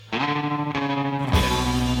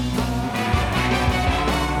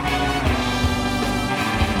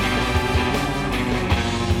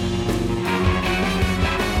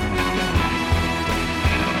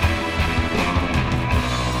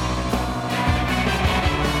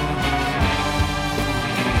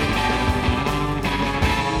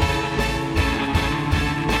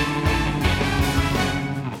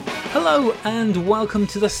Hello and welcome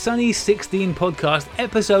to the Sunny 16 podcast,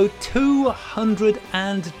 episode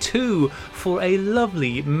 202 for a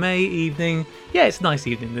lovely May evening. Yeah, it's a nice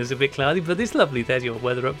evening. There's a bit cloudy, but it's lovely. There's your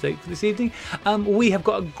weather update for this evening. We have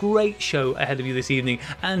got a great show ahead of you this evening,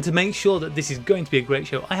 and to make sure that this is going to be a great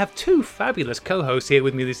show, I have two fabulous co-hosts here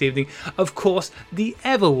with me this evening. Of course, the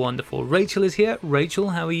ever wonderful Rachel is here. Rachel,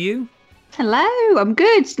 how are you? Hello, I'm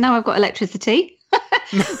good. Now I've got electricity.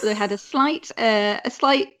 We had a slight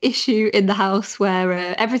issue in the house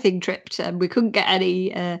where everything tripped and we couldn't get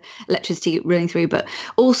any electricity running through, but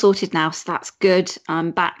all sorted now, so that's good.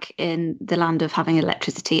 I'm back in the land of having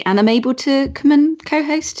electricity and I'm able to come and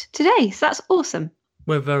co-host today, so that's awesome.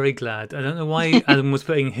 We're very glad. I don't know why Adam was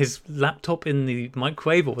putting his laptop in the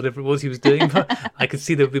microwave or whatever it was he was doing, but I could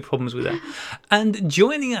see there would be problems with that. And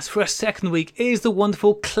joining us for a second week is the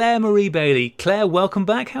wonderful Claire Marie Bailey. Claire, welcome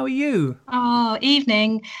back. How are you? Oh,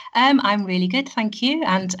 evening. I'm really good, thank you.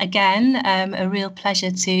 And again, a real pleasure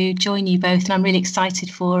to join you both. And I'm really excited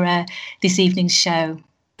for this evening's show.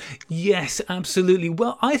 Yes, absolutely.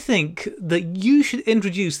 Well, I think that you should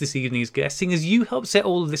introduce this evening's guest, seeing as you helped set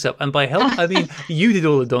all of this up. And by help, I mean you did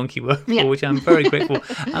all the donkey work, for which I'm very grateful.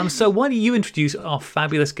 So why don't you introduce our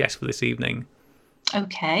fabulous guest for this evening?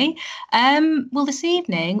 Okay. Well, this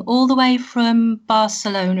evening, all the way from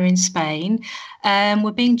Barcelona in Spain,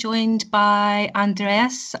 we're being joined by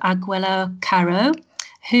Andreas Aguilar Caro,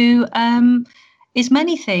 who is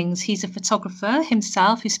many things. He's a photographer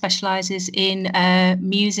himself who specialises in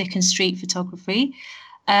music and street photography.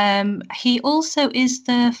 He also is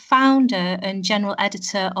the founder and general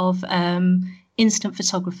editor of Instant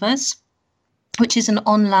Photographers, which is an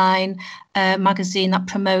online magazine that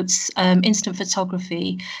promotes instant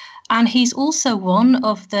photography. And he's also one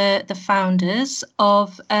of the founders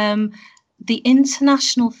of the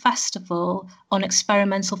International Festival on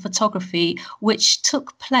Experimental Photography, which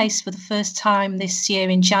took place for the first time this year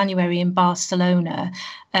in January in Barcelona.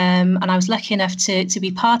 And I was lucky enough to be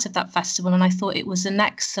part of that festival, and I thought it was an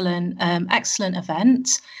excellent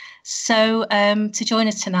event. So to join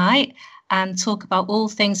us tonight and talk about all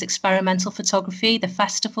things experimental photography, the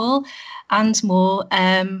festival, and more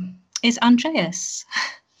is Andreas.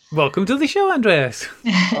 Welcome to the show, Andreas.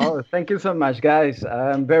 Oh, thank you so much, guys.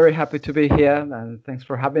 I'm very happy to be here, and thanks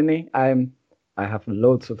for having me. I have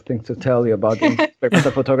loads of things to tell you about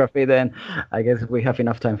experimental photography. Then I guess we have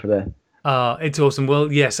enough time for that. It's awesome.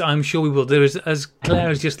 Well, yes, I'm sure we will. There is, as Claire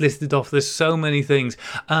has just listed off, there's so many things.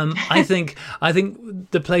 I think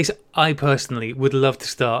the place I personally would love to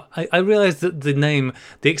start, I realise that the name,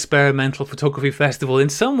 the Experimental Photography Festival, in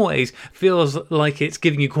some ways feels like it's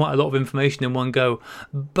giving you quite a lot of information in one go.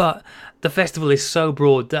 But the festival is so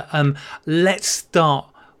broad that let's start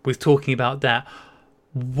with talking about that.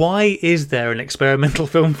 Why is there an experimental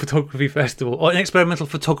film photography festival, or an experimental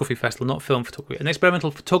photography festival, not film photography, an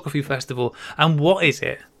experimental photography festival, and what is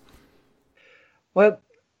it? Well,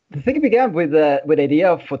 the thing began with the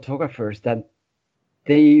idea of photographers that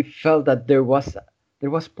they felt that there was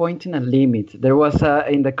pointing a limit. There was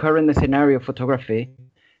in the current scenario of photography,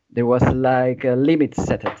 there was like a limit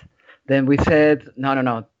set it. Then we said,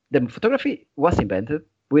 no. The photography was invented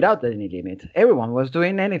without any limit. Everyone was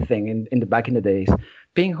doing anything in the back in the days.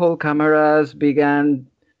 Pinhole cameras began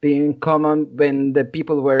being common when the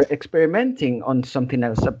people were experimenting on something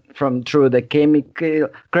else through the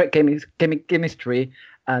chemistry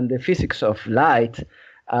and the physics of light.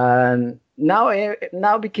 And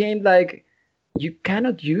now became like, you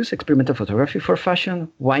cannot use experimental photography for fashion.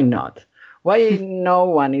 Why not? Why no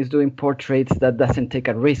one is doing portraits that doesn't take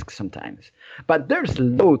a risk sometimes? But there's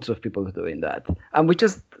loads of people doing that. And we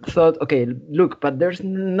just thought, okay, look, but there's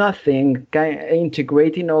nothing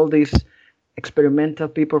integrating all these experimental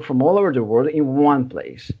people from all over the world in one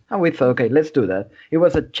place. And we thought, okay, let's do that. It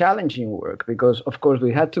was a challenging work because, of course,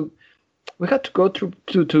 we had to go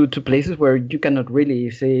to places where you cannot really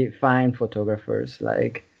find photographers,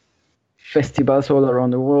 like festivals all around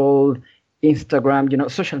the world. Instagram,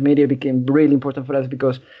 social media became really important for us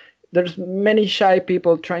because there's many shy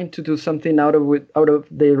people trying to do something out of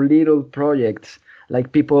their little projects,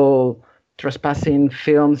 like people trespassing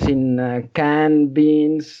films in can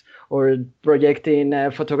bins or projecting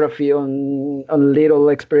photography on little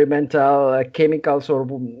experimental chemicals or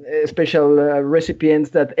special recipients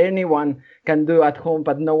that anyone can do at home,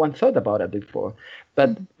 but no one thought about it before.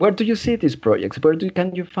 But where do you see these projects?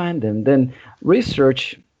 Can you find them? Then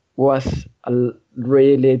research was a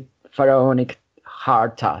really pharaonic,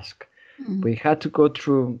 hard task. Mm-hmm. We had to go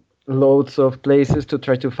through loads of places to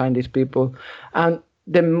try to find these people. And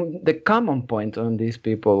the common point on these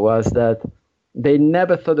people was that they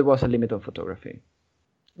never thought there was a limit on photography.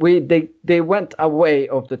 they went away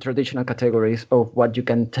of the traditional categories of what you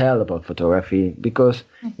can tell about photography, because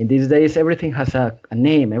in these days everything has a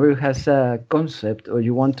name, everything has a concept, or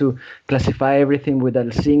you want to classify everything with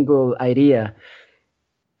a single idea.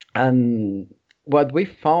 And what we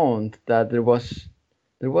found that there was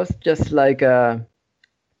just like a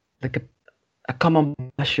common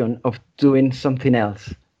passion of doing something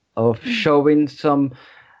else, of showing some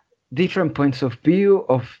different points of view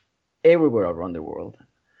of everywhere around the world.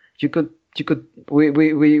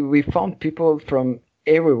 We found people from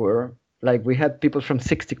everywhere. Like we had people from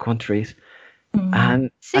 60 countries,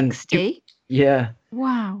 and 60. Yeah.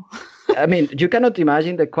 Wow. I mean, you cannot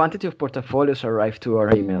imagine the quantity of portfolios arrived to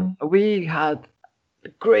our email. We had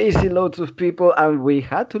crazy loads of people, and we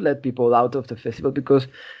had to let people out of the festival because,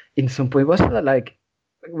 in some point, it was like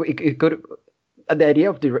it could. The idea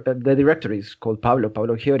of the director is called Pablo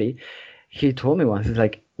Chiori. He told me once, it's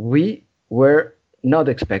like, we were not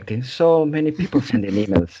expecting so many people sending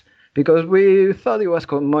emails, because we thought it was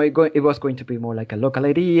going to be more like a local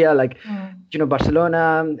idea, like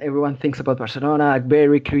Barcelona. Everyone thinks about Barcelona, a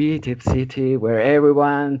very creative city where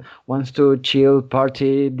everyone wants to chill,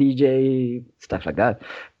 party, DJ, stuff like that,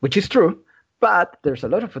 which is true. But there's a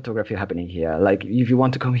lot of photography happening here. Like if you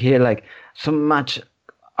want to come here, like so much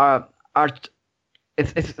art.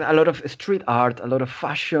 It's a lot of street art, a lot of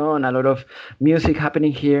fashion, a lot of music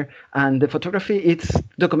happening here. And the photography, it's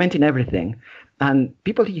documenting everything. And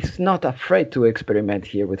people is not afraid to experiment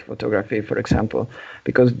here with photography, for example,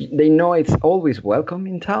 because they know it's always welcome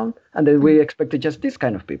in town. And then we expected just this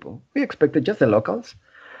kind of people. We expected just the locals.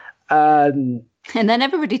 And then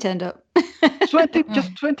everybody turned up.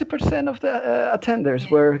 20% of the attenders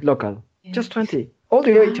were local. Yeah. Just 20. All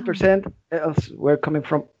the 80% else were coming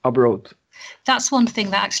from abroad. That's one thing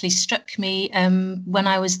that actually struck me when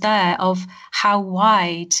I was there, of how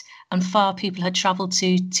wide and far people had travelled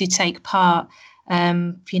to take part. I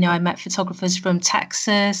met photographers from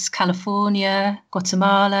Texas, California,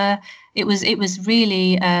 Guatemala. It was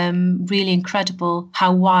really really incredible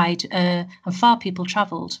how wide and far people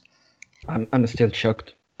travelled. I'm still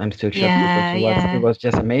shocked. Because it was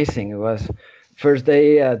just amazing. It was first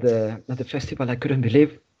day at the festival. I couldn't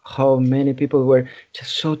believe how many people were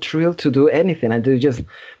just so thrilled to do anything, and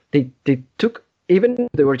they took, even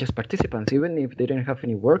if they were just participants, even if they didn't have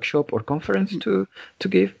any workshop or conference to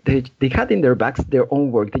give, they had in their bags their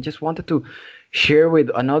own work. They just wanted to share with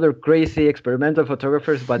another crazy experimental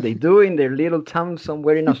photographers what they do in their little town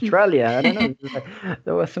somewhere in Australia. I don't know.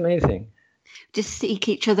 That was amazing. Just seek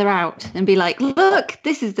each other out and be like, look,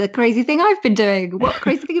 this is the crazy thing I've been doing. What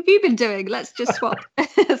crazy thing have you been doing? Let's just swap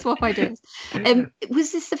ideas.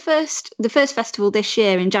 Was this the first festival this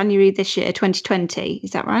year, in January this year, 2020?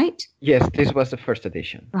 Is that right? Yes, this was the first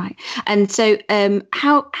edition. Right. And so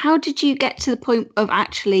how did you get to the point of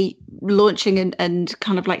actually launching and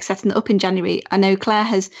kind of like setting it up in January? I know Claire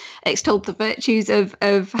has extolled the virtues of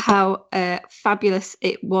how fabulous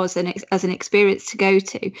it was as an experience to go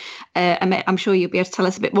to. I'm sure you'll be able to tell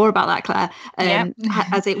us a bit more about that, Claire,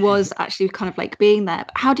 as it was actually kind of like being there.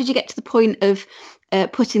 But how did you get to the point of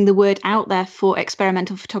putting the word out there for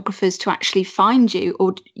experimental photographers to actually find you?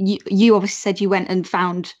 Or you obviously said you went and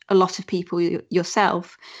found a lot of people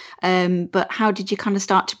yourself, but how did you kind of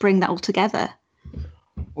start to bring that all together?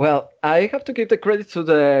 Well, I have to give the credit to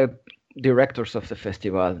the directors of the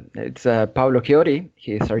festival. It's Paolo Chiori,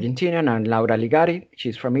 he's Argentinian, and Laura Ligari,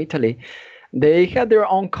 she's from Italy. They had their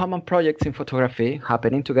own common projects in photography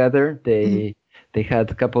happening together. They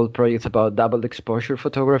had a couple of projects about double exposure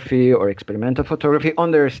photography or experimental photography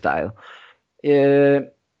on their style.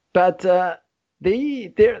 But I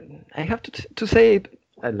have to say,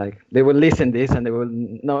 like, they will listen this and they will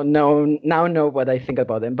know what I think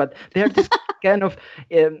about them. But they are this kind of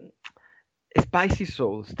spicy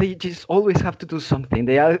souls. They just always have to do something.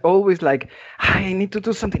 They are always like, I need to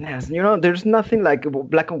do something else. There's nothing like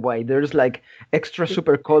black and white. There's like extra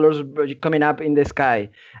super colors coming up in the sky.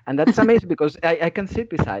 And that's amazing because I can sit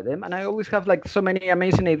beside them and I always have like so many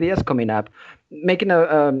amazing ideas coming up.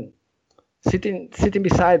 Making sitting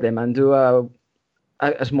beside them and do a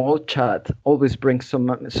small chat always brings so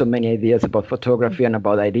many ideas about photography and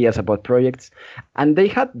about ideas about projects. And they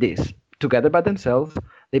had this together by themselves.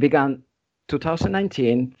 They began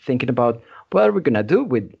 2019 thinking about what are we going to do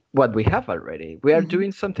with what we have already. We are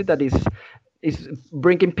doing something that is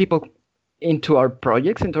bringing people into our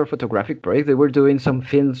projects, into our photographic projects. They were doing some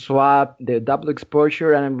film swap, the double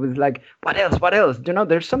exposure, and it was like, what else?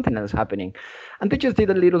 There's something else happening. And they just did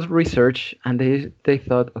a little research and they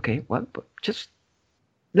thought, okay, well, just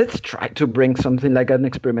let's try to bring something like an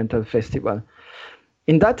experimental festival.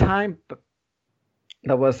 In that time,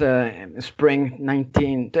 That was spring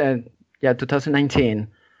 2019.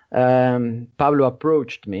 Pablo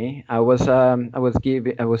approached me. I was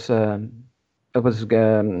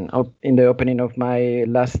in the opening of my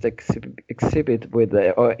last exhibit with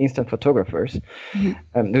instant photographers,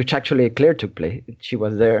 which actually Claire took place. She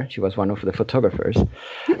was there. She was one of the photographers.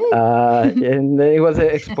 And it was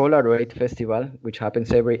a Polaroid festival, which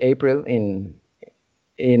happens every April and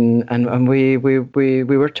we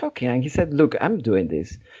were talking, and he said, "Look, I'm doing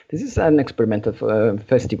this. This is an experimental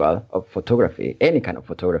festival of photography, any kind of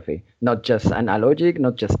photography, not just analogic,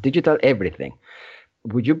 not just digital, everything.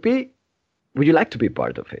 Would you like to be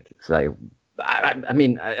part of it?" It's like, I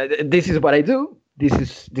mean, this is what I do.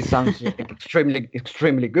 This sounds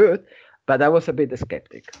extremely good, but I was a bit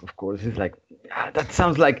skeptic. Of course, it's like that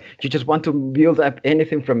sounds like you just want to build up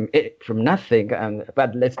anything from nothing,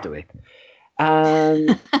 but let's do it.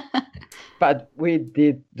 But we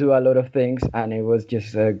did do a lot of things, and it was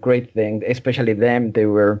just a great thing. Especially them, they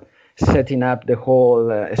were setting up the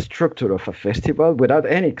whole structure of a festival without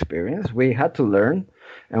any experience. We had to learn.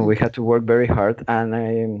 And we had to work very hard,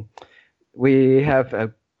 and we have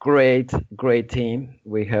a great team.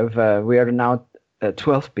 We are now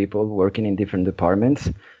 12 people working in different departments,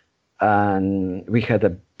 and we had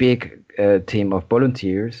a big team of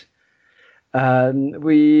volunteers.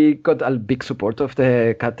 We got a big support of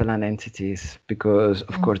the Catalan entities because,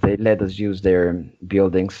 of course, they let us use their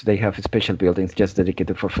buildings. They have special buildings just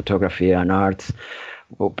dedicated for photography and arts.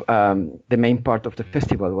 The main part of the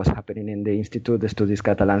festival was happening in the Institut d'Estudis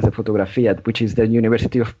Catalans de Fotografia, which is the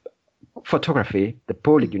University of Photography, the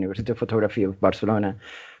public University of Photography of Barcelona,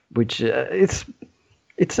 which it's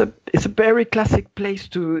a very classic place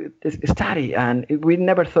to study. And we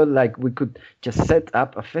never thought like we could just set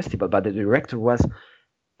up a festival, but the director was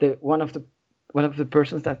one of the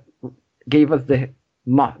persons that gave us the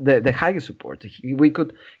highest support.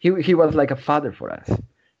 He was like a father for us.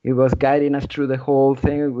 He was guiding us through the whole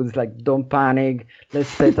thing. It was like, don't panic. Let's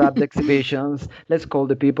set up the exhibitions. Let's call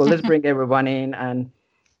the people. Let's bring everyone in. And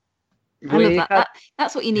I love that.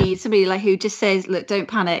 That's what you need. Somebody like who just says, "Look, don't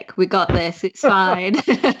panic. We got this. It's fine."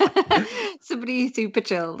 Somebody super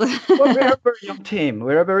chilled. Well, we're a very young team.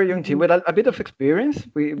 We're a very young team with a bit of experience.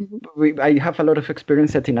 I have a lot of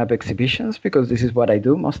experience setting up exhibitions because this is what I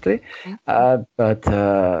do mostly. But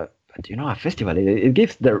you know, a festival, it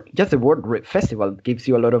gives just the word festival gives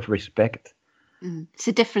you a lot of respect. It's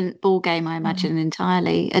a different ball game, I imagine,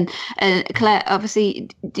 entirely. And Claire, obviously,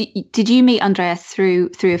 did you meet Andreas through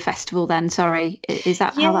a festival then? Sorry, is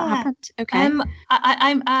that how that happened? Okay.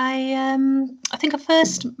 I think at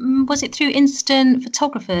first, was it through Instant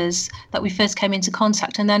Photographers that we first came into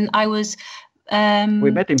contact, and then I was. We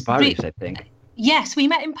met in Paris, I think. Yes, we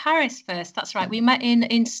met in Paris first. That's right. We met in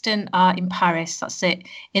Instant Art in Paris. That's it.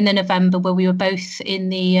 In the November, where we were both in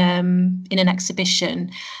the in an exhibition,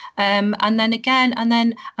 and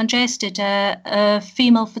then Andreas did a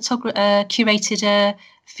female photographer curated a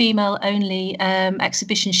female-only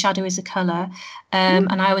exhibition, Shadow is a Colour,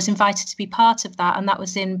 and I was invited to be part of that, and that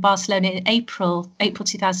was in Barcelona in April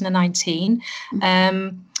 2019.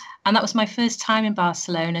 And that was my first time in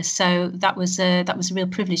Barcelona, so that was a real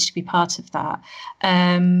privilege to be part of that.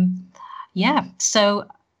 So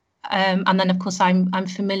and then of course I'm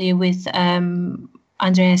familiar with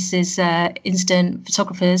Andreas's Instant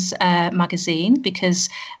Photographers magazine because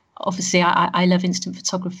obviously I love instant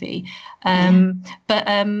photography. And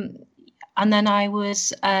then I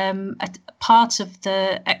was a part of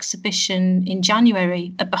the exhibition in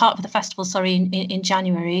January, part of the festival, in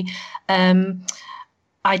January.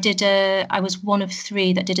 I was one of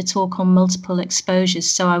three that did a talk on multiple exposures.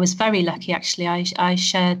 So I was very lucky, actually. I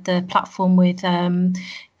shared the platform with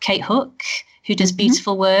Kate Hook, who does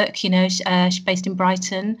beautiful work. You know, she's based in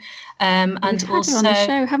Brighton. And we've had also her on the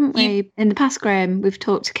show, haven't we? In the past, Graham, we've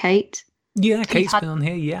talked to Kate. Yeah, Kate's been on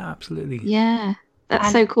here. Yeah, absolutely. Yeah,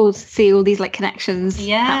 that's so cool to see all these like connections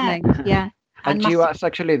happening. Yeah. And she was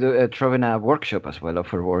actually throwing a workshop as well of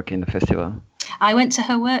her work in the festival. I went to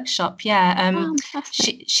her workshop,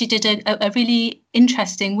 she did a really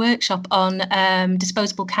interesting workshop on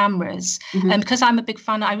disposable cameras. And because I'm a big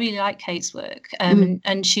fan, I really like Kate's work.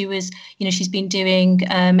 And she was, she's been doing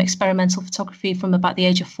experimental photography from about the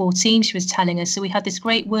age of 14, she was telling us. So we had this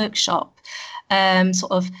great workshop,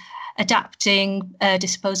 sort of adapting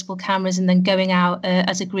disposable cameras and then going out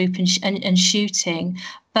as a group and shooting.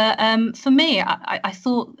 But for me, I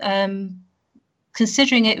thought,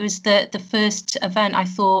 considering it was the first event, I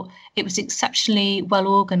thought it was exceptionally well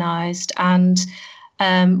organised and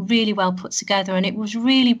really well put together. And it was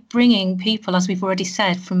really bringing people, as we've already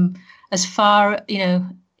said, from as far,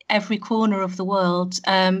 every corner of the world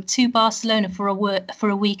to Barcelona for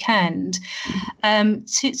a weekend,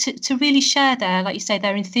 to really share like you say,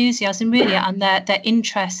 their enthusiasm really, and their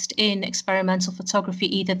interest in experimental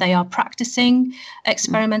photography. Either they are practicing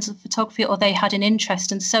experimental photography or they had an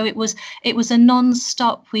interest. And so it was a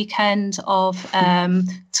non-stop weekend of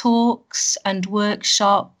talks and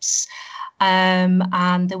workshops.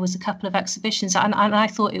 And there was a couple of exhibitions, and I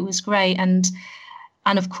thought it was great. And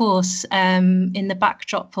of course, in the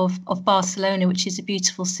backdrop of Barcelona, which is a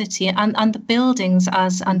beautiful city, and the buildings,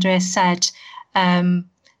 as Andreas said,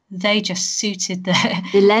 they just suited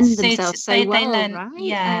they lend themselves so well, right?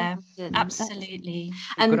 Yeah, absolutely.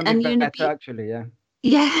 And better, actually, yeah.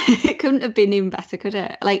 Yeah, it couldn't have been even better, could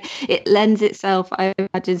it? Like, it lends itself, I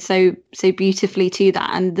imagine, so beautifully to that.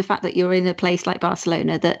 And the fact that you're in a place like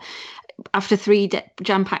Barcelona that after 3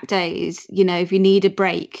 jam-packed days, you know, if you need a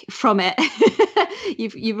break from it,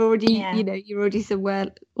 you've already, you know, you're already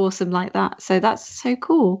somewhere awesome like that. So that's so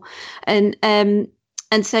cool. And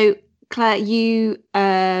so Claire,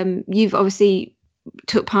 you've obviously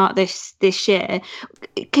took part this year.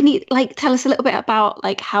 Can you tell us a little bit about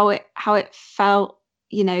how it felt,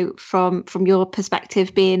 you know, from your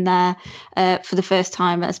perspective, being there for the first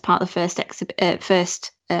time as part of the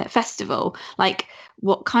first festival?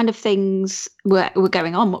 What kind of things were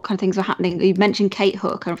going on? What kind of things were happening? You mentioned Kate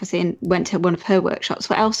Hook, obviously, and went to one of her workshops.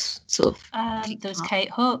 What else sort of? There was Kate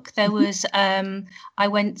Hook. There was. I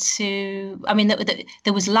went to. I mean,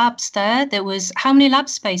 there was labs there. There was. How many lab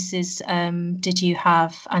spaces did you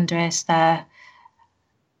have, Andreas? There.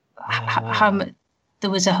 There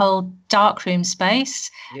was a whole dark room space.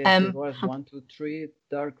 Yes, there was 1, 2, 3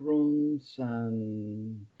 dark rooms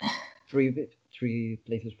and three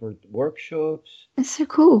places for workshops. It's so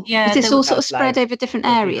cool. Yeah, it's all sort of spread over different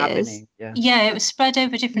areas. Yeah, it was spread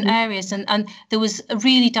over different areas, and there was a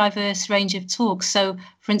really diverse range of talks. So,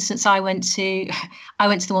 for instance, I went to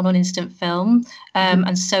the one on instant film,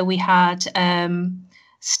 and so we had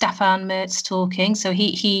Stefan Mertz talking. So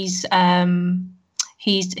he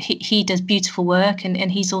does beautiful work,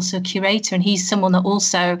 and he's also a curator, and he's someone that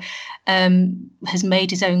also has made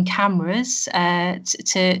his own cameras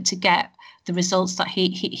to get the results that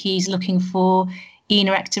he's looking for.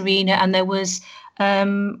 Ina Ectorina, and there was a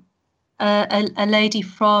lady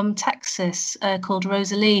from Texas called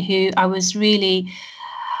Rosalie, who I was really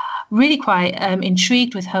quite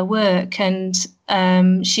intrigued with her work, and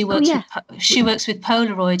she works with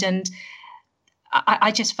Polaroid, and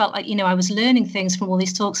I just felt like, you know, I was learning things from all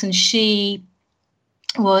these talks, and she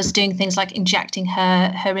was doing things like injecting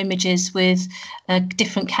her images with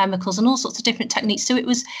different chemicals and all sorts of different techniques. So it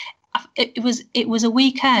was a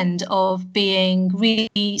weekend of being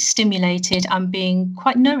really stimulated and being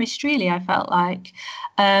quite nourished, really, I felt like.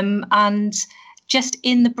 And just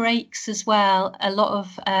in the breaks as well, a lot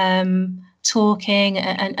of talking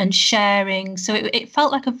and sharing. So it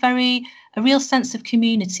felt like a real sense of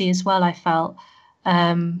community as well, I felt.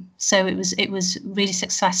 So it was really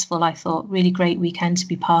successful, I thought. Really great weekend to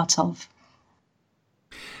be part of.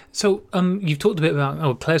 So you've talked a bit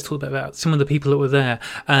about, Claire's talked a bit about some of the people that were there,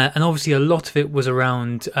 and obviously a lot of it was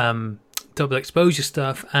around double exposure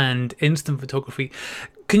stuff and instant photography.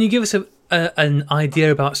 Can you give us an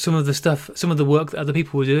idea about some of the work that other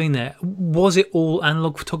people were doing there? Was it all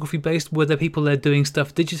analog photography based? Were there people there doing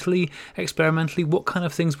stuff digitally, experimentally? What kind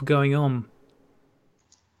of things were going on?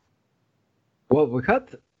 Well, we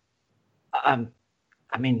had,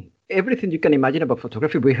 everything you can imagine about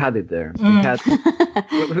photography, we had it there.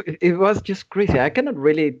 It was just crazy. I cannot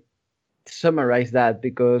really summarize that,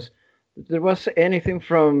 because there was anything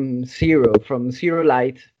from zero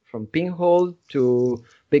light, from pinhole to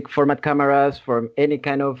big format cameras, from any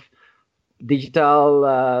kind of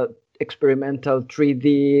digital, experimental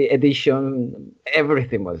 3D edition.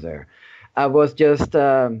 Everything was there. I was just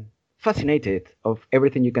fascinated of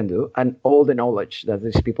everything you can do and all the knowledge that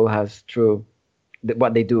these people has through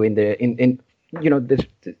what they do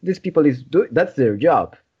these people that's their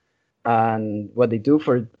job, and what they do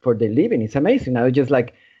for their living is amazing. I was just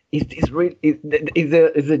like, they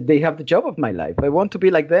have the job of my life. I want to be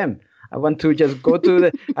like them. I want to just go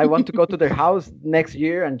to their house next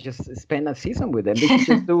year and just spend a season with them. They can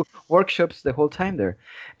just do workshops the whole time there,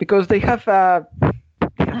 because they have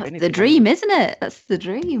that's the dream, isn't it? That's the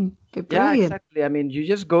dream. Yeah, exactly. I mean, you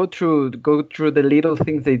just go through the little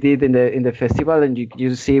things they did in the festival, and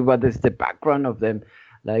you see what is the background of them.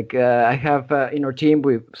 Like I have in our team,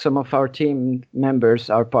 some of our team members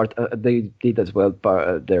are part. They did as well.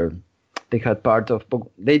 They had part of.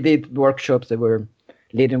 They did workshops. They were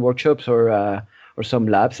leading workshops or some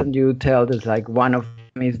labs, and you tell there's like one of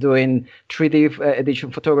them is doing 3D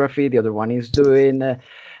edition photography, the other one is doing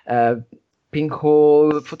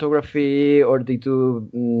pinhole photography, or they do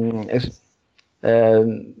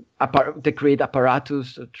they create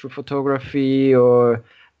apparatus through photography, or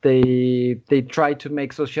they try to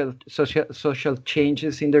make social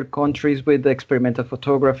changes in their countries with the experimental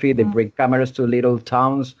photography. They bring cameras to little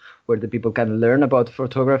towns where the people can learn about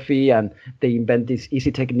photography, and they invent these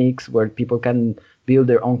easy techniques where people can build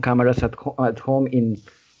their own cameras at home in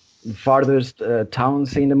farthest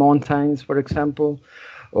towns in the mountains, for example,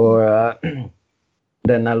 or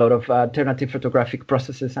then a lot of alternative photographic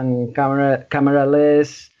processes and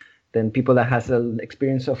camera-less. Then people that has an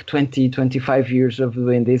experience of 20-25 years of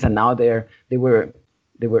doing this, and now they were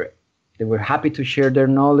happy to share their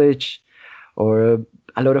knowledge. Or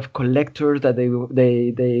a lot of collectors that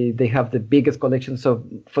they have the biggest collections of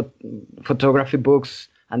photography books,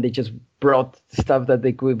 and they just brought stuff that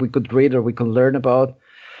we could read or we could learn about.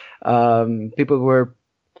 People were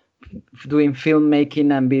doing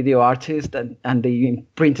filmmaking and video artists, and they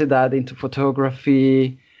printed that into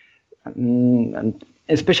photography. And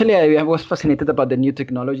especially I was fascinated about the new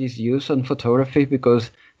technologies used on photography,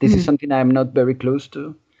 because this is something I'm not very close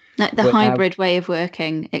to. Like the hybrid way of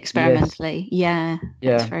working experimentally. Yes.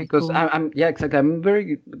 Yeah. That's very because cool. I'm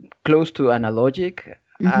very close to analogic.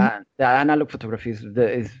 The analog photography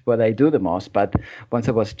is what I do the most. But once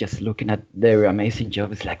I was just looking at their amazing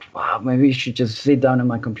job, it's like, wow, maybe I should just sit down on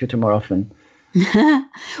my computer more often.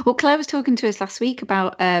 Well, Claire was talking to us last week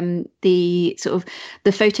about the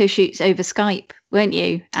photo shoots over Skype, weren't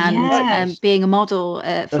you? And being a model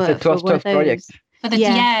for one of those. Project. For the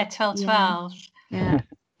 1212. Yeah.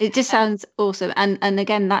 It just sounds awesome. And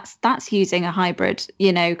again, that's using a hybrid,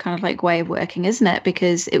 kind of like way of working, isn't it?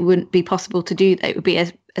 Because it wouldn't be possible to do that. It would be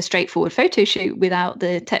a straightforward photo shoot without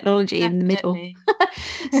the technology in the middle.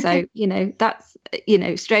 So, that's,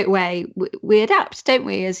 straight away we adapt, don't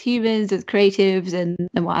we, as humans, as creatives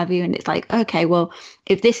and what have you. And it's like, okay, well,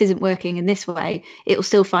 if this isn't working in this way, it will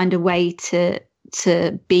still find a way to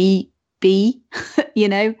be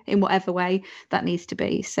in whatever way that needs to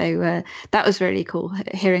be. So that was really cool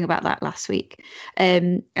hearing about that last week.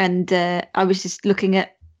 And I was just looking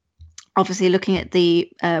at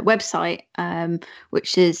the website,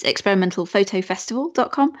 which is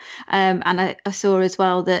experimentalphotofestival.com. And I saw as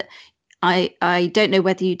well that I don't know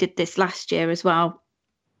whether you did this last year as well.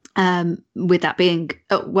 With that being,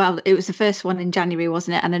 it was the first one in January,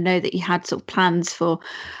 wasn't it? And I know that you had sort of plans for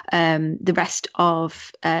the rest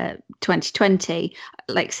of 2020,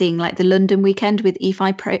 like seeing like the London weekend with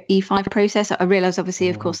E5 process. I realise, obviously,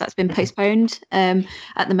 of course, that's been postponed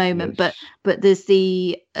at the moment. Yes. But there's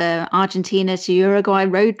the Argentina to Uruguay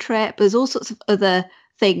road trip. There's all sorts of other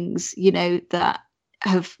things, that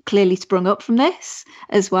have clearly sprung up from this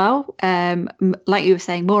as well. Like you were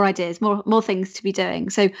saying, more ideas, more things to be doing.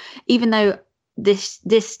 So even though this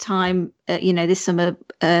time, this summer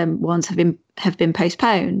ones have been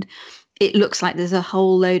postponed, it looks like there's a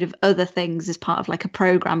whole load of other things as part of like a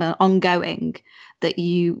program ongoing that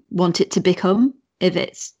you want it to become,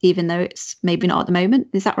 even though it's maybe not at the moment.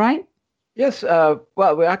 Is that right? Yes.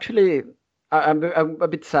 Well, we actually. I'm a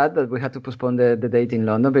bit sad that we had to postpone the date in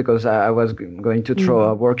London, because I was going to throw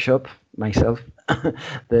a workshop myself.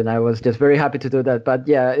 Then I was just very happy to do that. But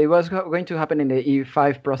yeah, it was going to happen in the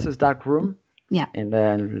E5 Process Dark Room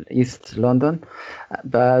in East London.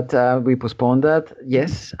 But we postponed that,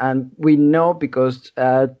 yes. And we know because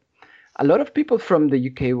a lot of people from the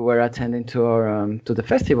UK were attending to our to the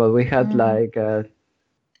festival. We had like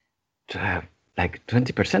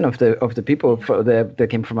 20% of the people that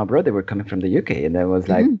came from abroad, they were coming from the UK. And there was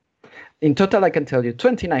like, in total, I can tell you,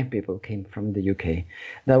 29 people came from the UK.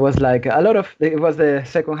 That was like a lot of, it was the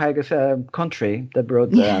second highest country that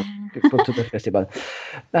brought people to the festival.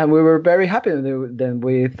 And we were very happy. Then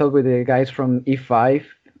we thought with the guys from E5,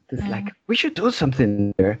 it's like, we should do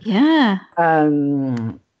something there. Yeah.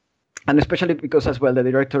 And especially because as well, the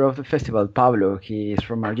director of the festival, Pablo, he is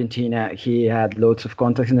from Argentina. He had loads of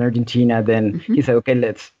contacts in Argentina. Then he said, okay,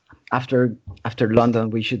 let's, after London,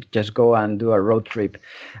 we should just go and do a road trip.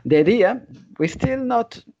 The idea, we're still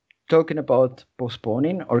not talking about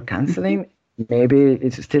postponing or canceling. Maybe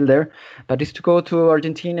it's still there, but it's to go to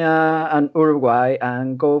Argentina and Uruguay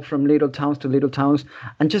and go from little towns to little towns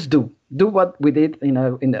and just do what we did at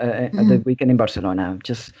the weekend in Barcelona.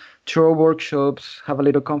 Just throw workshops, have a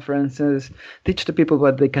little conferences, teach the people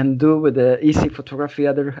what they can do with the easy photography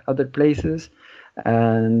other places,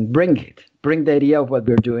 and bring the idea of what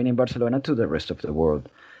we're doing in Barcelona to the rest of the world.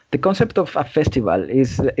 The concept of a festival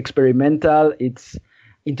is experimental. It's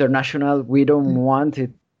international. We don't want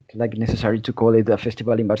it like necessary to call it a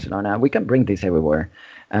festival in Barcelona. We can bring this everywhere.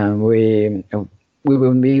 we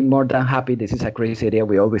will be more than happy. This is a crazy idea.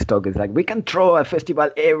 We always talk. It's like we can throw a festival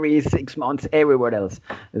every 6 months everywhere else.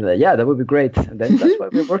 It's like, yeah, that would be great. And then that's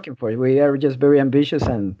what we're working for. We are just very ambitious,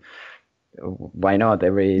 and why not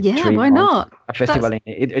every 3 why months not? a festival in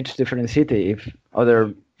each different city? If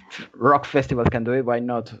other rock festivals can do it, why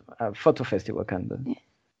not a photo festival can do it?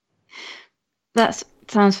 That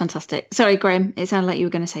sounds fantastic. Sorry, Graham, it sounded like you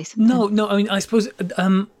were going to say something. No. I mean, I suppose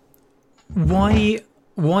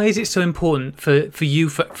why is it so important for you,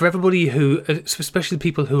 for everybody who, especially the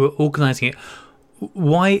people who are organising it?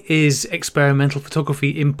 Why is experimental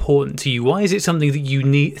photography important to you? Why is it something that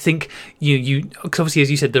you think you? Because obviously,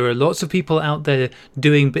 as you said, there are lots of people out there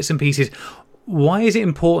doing bits and pieces. Why is it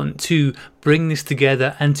important to bring this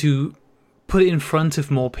together and to put it in front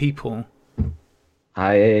of more people?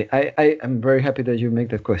 I am very happy that you make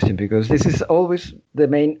that question, because this is always the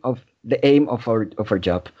aim of our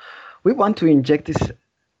job. We want to inject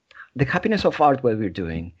the happiness of art while we're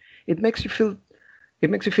doing. It makes you feel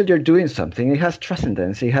you're doing something. It has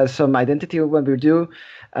transcendence. It has some identity of what we do,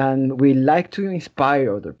 and we like to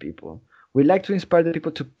inspire other people. We like to inspire the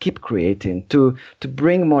people to keep creating, to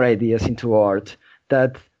bring more ideas into art.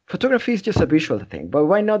 That photography is just a visual thing, but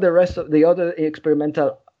why not the rest of the other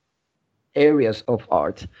experimental areas of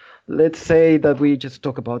art? Let's say that we just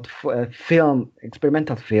talk about film,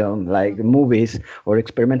 experimental film, like movies or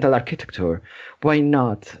experimental architecture. Why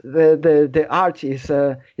not? The art is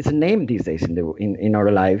a name these days in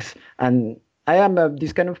our lives, and I am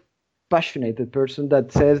this kind of passionate person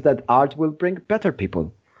that says that art will bring better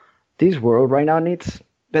people. This world right now needs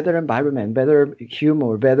better environment, better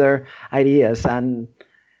humor, better ideas, and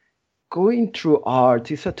going through art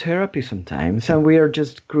is a therapy sometimes, and we are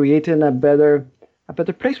just creating a better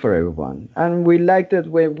place for everyone. And we like that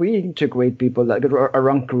when we integrate people like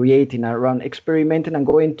around creating, around experimenting, and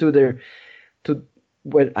going to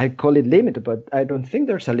what I call it limit, but I don't think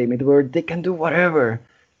there's a limit where they can do whatever.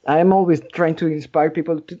 I'm always trying to inspire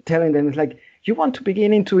people, telling them, it's like, you want to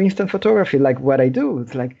begin into instant photography like what I do.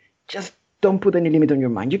 It's like, just don't put any limit on your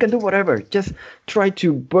mind. You can do whatever. Just try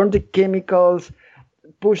to burn the chemicals,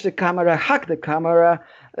 push the camera, hack the camera,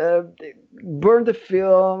 burn the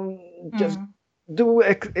film, just do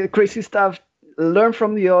crazy stuff, learn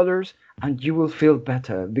from the others, and you will feel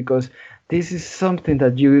better, because this is something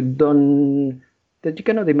that you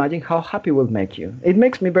cannot imagine how happy it will make you. It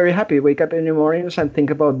makes me very happy. Wake up in the mornings and think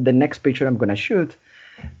about the next picture I'm going to shoot.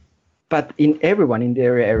 But everyone in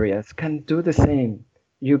their areas can do the same.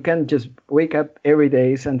 You can just wake up every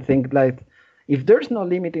day and think like, if there's no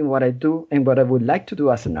limit in what I do and what I would like to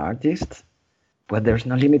do as an artist, but there's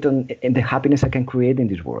no limit in the happiness I can create in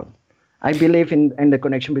this world. I believe in the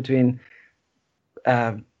connection between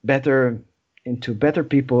better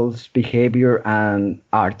people's behavior and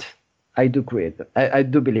art. I do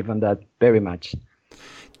believe in that very much.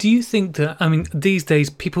 Do you think that, I mean, these days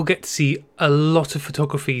people get to see a lot of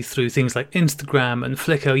photography through things like Instagram and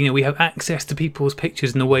Flickr? You know, we have access to people's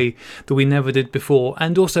pictures in a way that we never did before.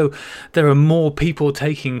 And also, there are more people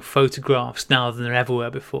taking photographs now than there ever were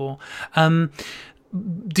before.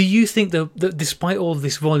 Do you think that despite all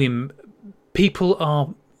this volume, people are,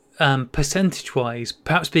 percentage-wise,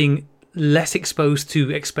 perhaps being less exposed to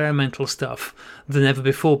experimental stuff than ever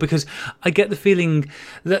before? Because I get the feeling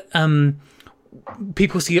that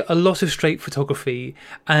people see a lot of straight photography,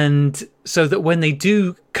 and so that when they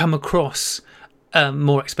do come across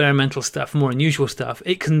more experimental stuff, more unusual stuff,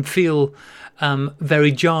 it can feel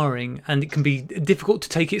very jarring, and it can be difficult to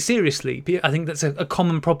take it seriously. I think that's a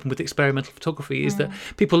common problem with experimental photography, is that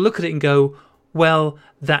people look at it and go, well,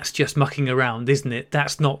 that's just mucking around, isn't it?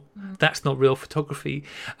 That's not real photography.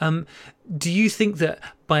 Do you think that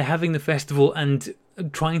by having the festival and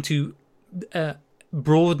trying to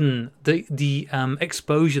broaden the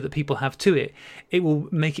exposure that people have to it, it will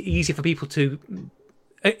make it easier for people to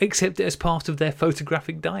accept it as part of their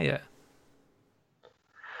photographic diet?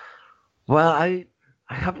 Well, I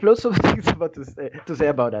have lots of things to say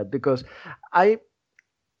about that, because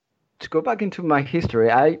to go back into my history,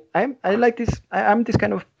 I like this. I'm this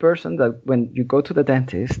kind of person that when you go to the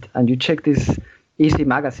dentist and you check these easy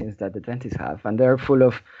magazines that the dentists have, and they're full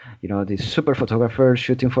of, these super photographers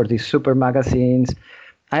shooting for these super magazines.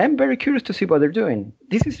 I am very curious to see what they're doing.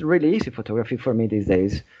 This is really easy photography for me these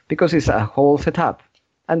days, because it's a whole setup.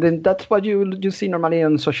 And then that's what you see normally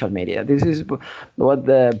on social media. This is what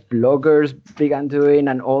the bloggers began doing,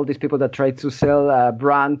 and all these people that try to sell a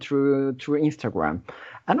brand through Instagram.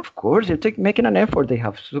 And of course, they're making an effort. They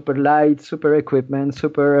have super lights, super equipment,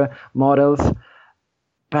 super models.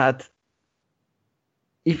 But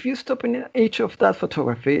if you stop in each of that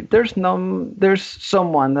photography, there's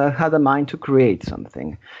someone that had a mind to create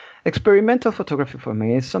something. experimental photography for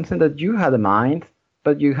me is something that you had a mind,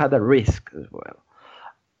 but you had a risk as well.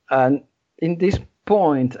 And in this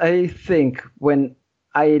point, I think when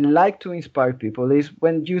I like to inspire people is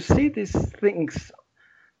when you see these things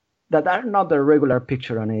that are not a regular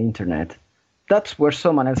picture on the internet. That's where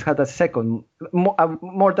someone else had a second,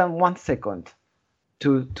 more than 1 second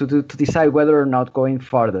to decide whether or not going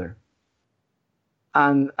further.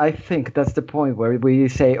 And I think that's the point where we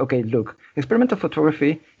say, okay, look, experimental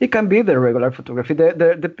photography, it can be the regular photography,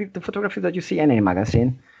 the photography that you see in a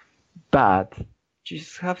magazine, but you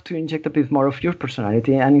just have to inject a bit more of your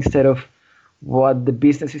personality and instead of what the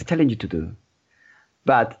business is telling you to do.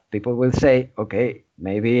 But people will say, okay,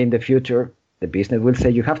 maybe in the future, the business will say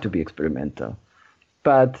you have to be experimental.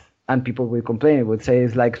 And people will complain, would say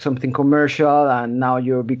it's like something commercial, and now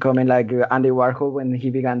you're becoming like Andy Warhol when he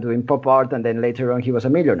began doing pop art, and then later on he was a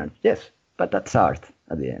millionaire. Yes, but that's art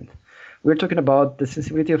at the end. We're talking about the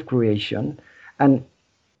sensibility of creation, and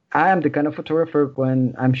I am the kind of photographer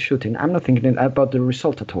when I'm shooting, I'm not thinking about the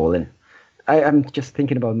result at all. I am just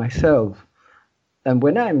thinking about myself. And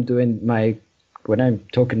when I'm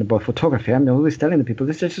talking about photography, I'm always telling the people,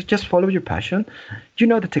 just follow your passion. You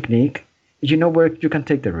know the technique. You know where you can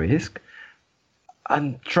take the risk,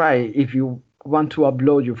 and try, if you want to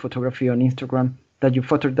upload your photography on Instagram, that your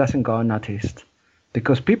photo doesn't go unnoticed,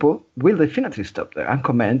 because people will definitely stop there and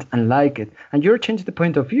comment and like it, and you're changing the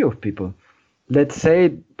point of view of people. Let's say,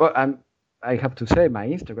 but I have to say, my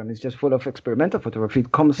Instagram is just full of experimental photography.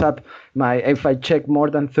 It comes up, if I check more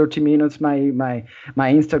than 30 minutes my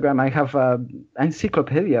Instagram, I have an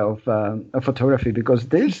encyclopedia of photography, because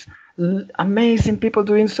there's amazing people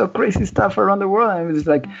doing so crazy stuff around the world. I was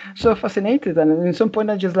like so fascinated, and at some point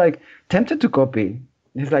I just like tempted to copy.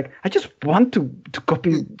 It's like I just want to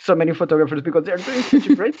copy so many photographers because they're doing such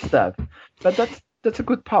great stuff. But that's a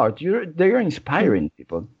good part. They are inspiring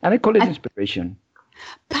people, and I call it inspiration.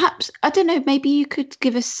 Perhaps, I don't know, maybe you could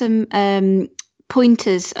give us some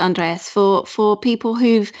pointers, Andreas, for people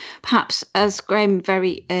who've perhaps, as Graham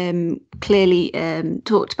very clearly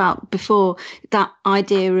talked about before, that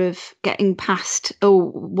idea of getting past,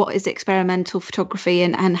 what is experimental photography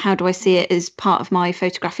and how do I see it as part of my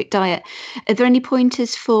photographic diet? Are there any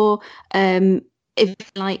pointers for if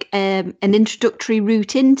like an introductory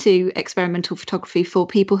route into experimental photography for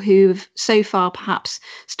people who've so far perhaps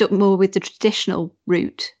stuck more with the traditional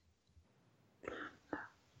route?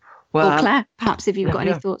 Well, or Claire, perhaps if you've got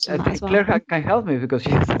any thoughts on that as well. Claire can help me because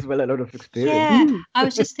she has as well a lot of experience. Yeah, I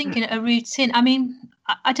was just thinking a routine. I mean,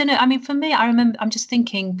 I don't know. I mean, for me, I remember, I'm just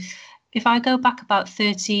thinking, if I go back about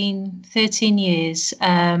 13 years,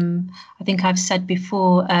 I think I've said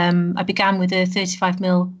before, I began with a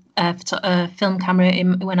 35mm film camera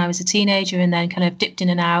when I was a teenager, and then kind of dipped in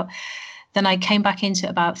and out. Then I came back into it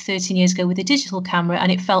about 13 years ago with a digital camera,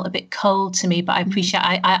 and it felt a bit cold to me, but I appreciate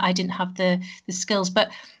I didn't have the skills. But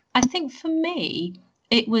I think for me,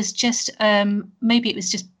 it was just maybe it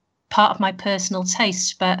was just part of my personal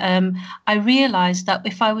taste. But I realised that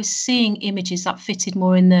if I was seeing images that fitted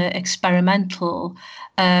more in the experimental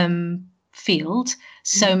field,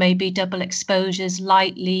 so maybe double exposures,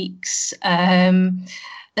 light leaks,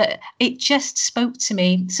 it just spoke to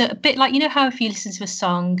me. So a bit like, you know how if you listen to a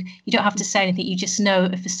song, you don't have to say anything, you just know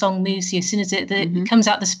if the song moves you. As soon as it comes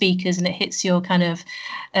out the speakers and it hits your kind of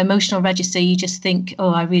emotional register, you just think, oh,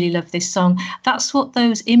 I really love this song. That's what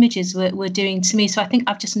those images were doing to me. So I think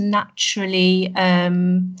I've just naturally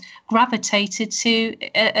gravitated to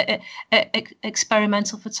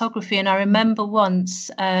experimental photography. And I remember once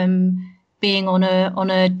being on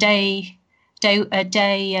a day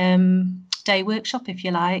workshop, if you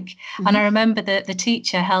like, and I remember that the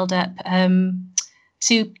teacher held up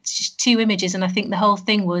two images, and I think the whole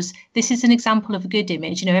thing was, this is an example of a good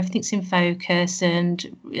image, you know, everything's in focus, and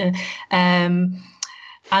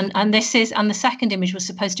this is, and the second image was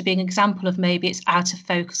supposed to be an example of maybe it's out of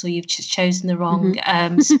focus or you've just chosen the wrong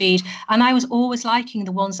speed. And I was always liking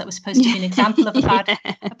the ones that were supposed to be an example of a bad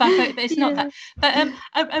photo, but it's not that. But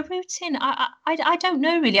a routine, I don't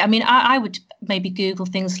know really. I mean, I would maybe Google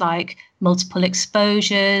things like multiple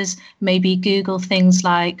exposures, maybe Google things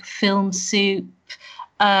like film soup,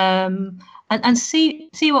 and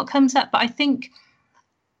see what comes up. But I think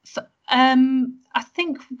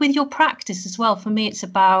with your practice as well, for me, it's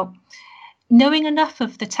about knowing enough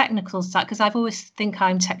of the technical side, because I've always think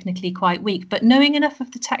I'm technically quite weak, but knowing enough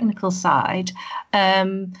of the technical side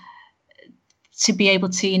to be able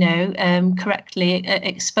to, you know, correctly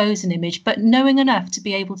expose an image, but knowing enough to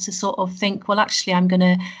be able to sort of think, well, actually, I'm going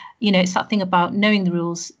to, you know, it's that thing about knowing the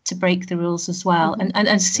rules to break the rules as well,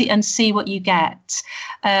 and see what you get.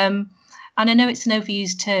 and I know it's an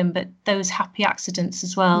overused term, but those happy accidents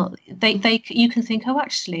as well, you can think, oh,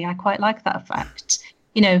 actually, I quite like that effect.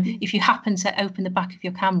 You know, if you happen to open the back of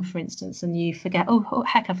your camera, for instance, and you forget, oh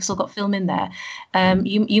heck, I've still got film in there,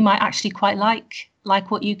 you might actually quite like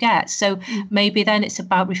what you get. So maybe then it's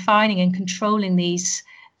about refining and controlling these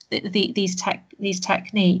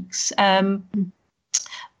techniques.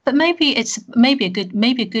 But maybe a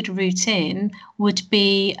good route in would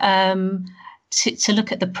be to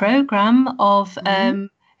look at the program of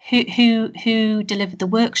who delivered the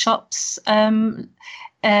workshops in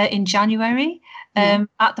January.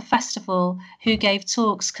 At the festival, who gave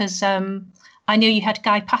talks, because I knew you had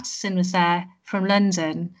Guy Patterson was there from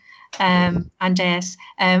London, Andreas,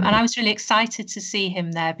 and I was really excited to see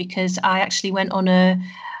him there, because I actually went on a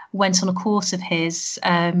course of his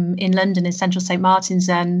in London in Central St Martin's,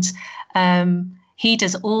 and he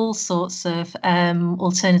does all sorts of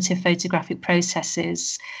alternative photographic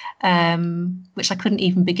processes, which I couldn't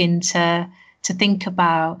even begin to think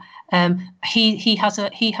about. He has a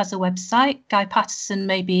website, Guy Patterson.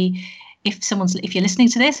 Maybe if you're listening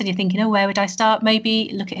to this and you're thinking, oh, where would I start? Maybe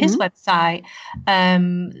look at his website,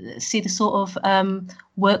 see the sort of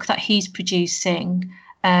work that he's producing,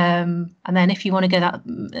 and then if you want to go that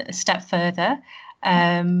a step further,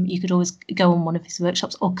 you could always go on one of his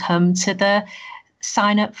workshops or come to the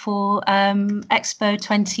sign up for Expo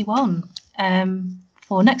 21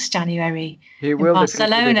 for next January in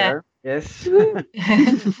Barcelona. Yes.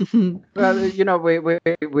 Well, you know,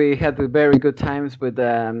 we had very good times with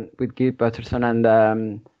Guy Patterson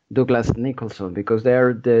and Douglas Nicholson, because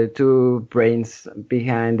they're the two brains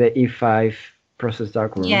behind the E5 Process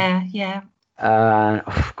Darkroom. Yeah.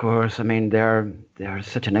 Of course, I mean, they are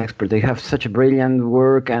such an expert. They have such a brilliant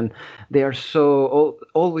work, and they are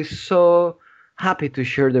always so happy to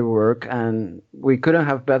share their work. And we couldn't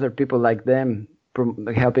have better people like them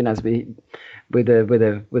helping us with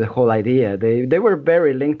the whole idea. They were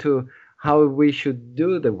very linked to how we should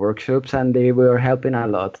do the workshops, and they were helping a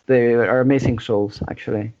lot. They are amazing souls,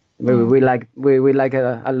 actually. We like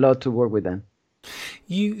a lot to work with them.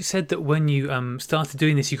 You said that when you started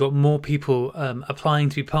doing this, you got more people applying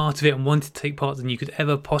to be part of it and wanted to take part than you could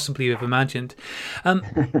ever possibly have imagined.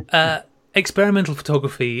 Experimental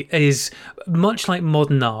photography is much like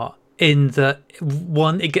modern art, in that,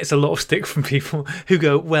 one, it gets a lot of stick from people who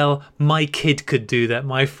go, well, my kid could do that,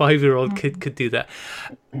 my 5-year-old kid could do that.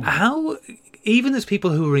 How, even as people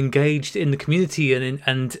who are engaged in the community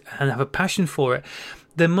and have a passion for it,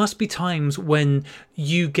 there must be times when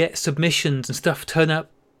you get submissions and stuff turn up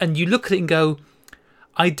and you look at it and go,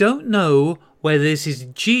 I don't know whether this is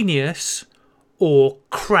genius or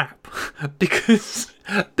crap, because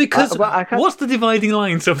what's the dividing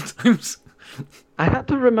line sometimes? I had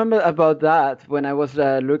to remember about that when I was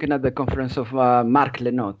looking at the conference of Marc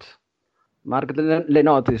Lenot. Marc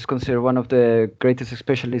Lenot is considered one of the greatest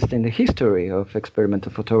specialists in the history of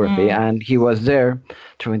experimental photography, and he was there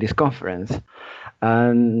during this conference.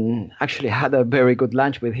 And actually had a very good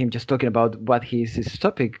lunch with him, just talking about what his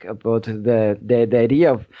topic, about the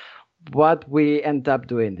idea of what we end up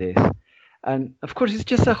doing this. And of course, it's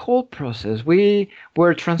just a whole process. We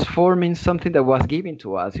were transforming something that was given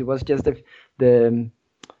to us. It was just the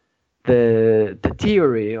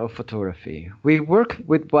theory of photography. We worked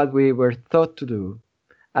with what we were taught to do.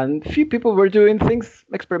 And few people were doing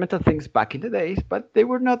experimental things back in the days, but they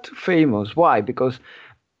were not too famous. Why? Because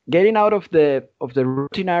getting out of the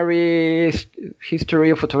routinary history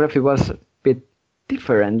of photography was a bit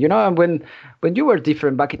different, you know. And when you were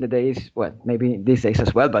different back in the days, well, maybe these days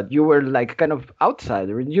as well, but you were like kind of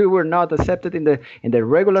outsider. You were not accepted in the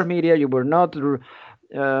regular media. You were not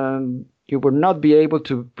be able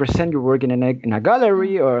to present your work in a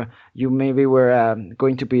gallery, or you maybe were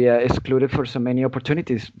going to be excluded for so many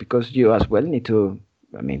opportunities, because you as well need to,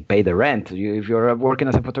 pay the rent. If you're working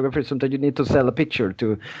as a photographer, sometimes you need to sell a picture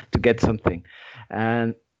to get something.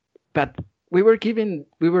 But we were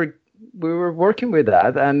working with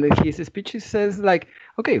that, and his speech says like,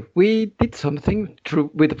 okay, we did something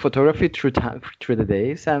with photography through the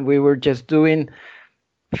days, and we were just doing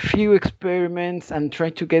few experiments and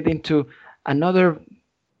trying to get into another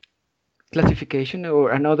classification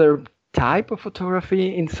or another type of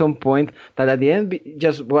photography in some point that at the end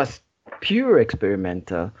just was pure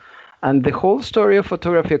experimental. And the whole story of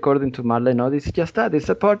photography, according to Marc Lenot, is just that. It's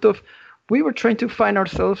a part of, we were trying to find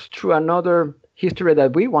ourselves through another history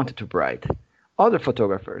that we wanted to write. Other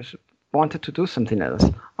photographers wanted to do something else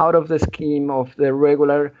out of the scheme of the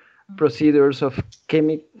regular procedures of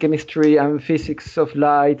chemistry and physics of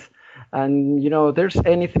light. And, there's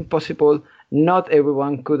anything possible. Not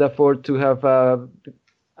everyone could afford to have a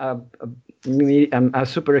a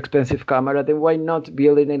super expensive camera, then why not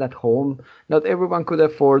building it at home? Not everyone could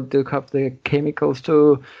afford to have the chemicals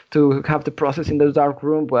to have the process in the dark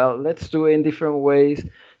room. Well, let's do it in different ways.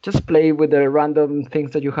 Just play with the random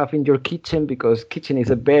things that you have in your kitchen, because kitchen is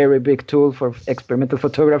a very big tool for experimental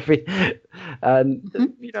photography.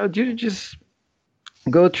 And you just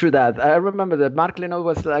go through that. I remember that Mark Lenotte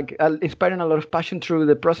was like inspiring a lot of passion through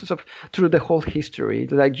the process through the whole history.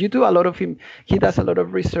 Like he does a lot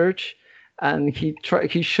of research, and he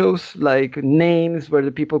shows like names where the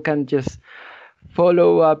people can just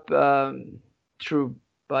follow up through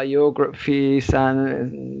biographies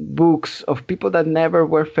and books of people that never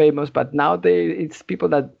were famous, but now it's people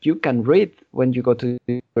that you can read when you go to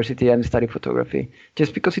university and study photography,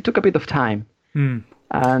 just because it took a bit of time.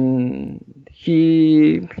 And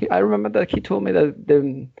I remember that he told me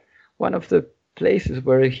that one of the places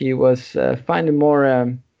where he was finding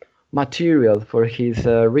more material for his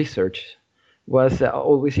research was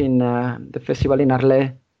always in the festival in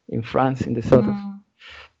Arles in France, in the south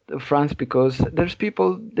of France, because the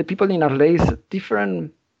people in Arles is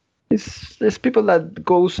different. There's people that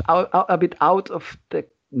goes out a bit out of the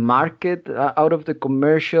market, out of the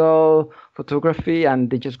commercial photography, and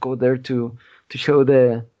they just go there to show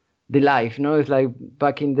the life. It's like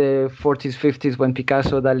back in the 40s, 50s when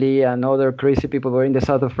Picasso, Dali, and other crazy people were in the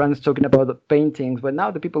south of France talking about the paintings, but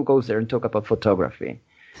now the people goes there and talk about photography.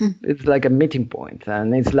 It's like a meeting point,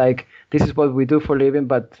 and it's like, this is what we do for a living.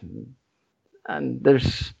 I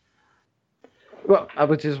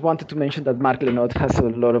just wanted to mention that Mark Lenotte has a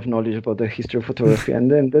lot of knowledge about the history of photography, and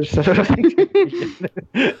then there's a lot of things.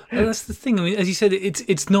 Well, that's the thing. I mean, as you said,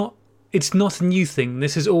 it's not a new thing.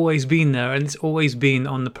 This has always been there, and it's always been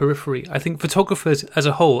on the periphery. I think photographers as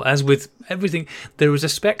a whole, as with everything, there is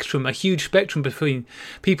a huge spectrum between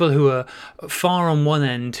people who are far on one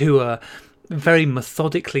end, who are very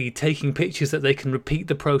methodically taking pictures that they can repeat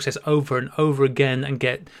the process over and over again and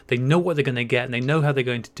they know what they're going to get, and they know how they're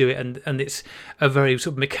going to do it, and it's a very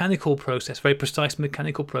sort of mechanical process, very precise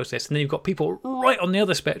mechanical process. And then you've got people right on the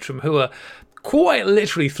other spectrum who are quite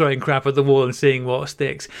literally throwing crap at the wall and seeing what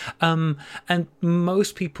sticks. And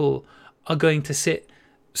most people are going to sit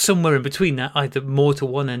somewhere in between that, either more to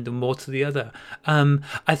one end or more to the other.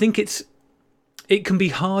 I think it can be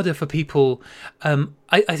harder for people.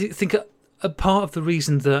 I think a part of the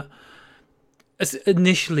reason that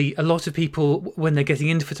initially a lot of people, when they're getting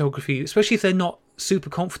into photography, especially if they're not super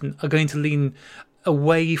confident, are going to lean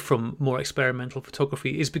away from more experimental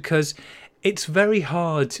photography, is because it's very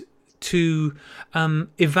hard to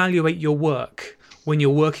evaluate your work when you're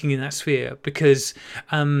working in that sphere. Because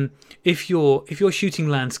if you're shooting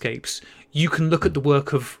landscapes, you can look at the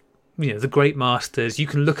work of the great masters, you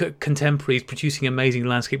can look at contemporaries producing amazing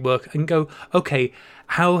landscape work and go, okay,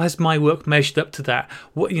 how has my work measured up to that?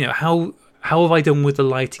 What, how have I done with the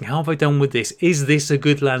lighting? How have I done with this? Is this a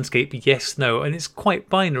good landscape? Yes, no. And it's quite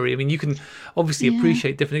binary. I mean, you can obviously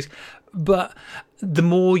appreciate different things, but the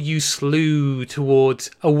more you slew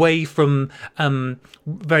away from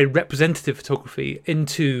very representative photography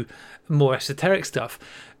into more esoteric stuff,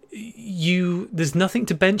 there's nothing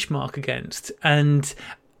to benchmark against. And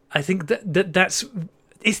I think that's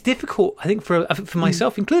it's difficult. I think for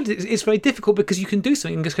myself included, it's very difficult, because you can do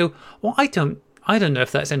something and just go, well, I don't know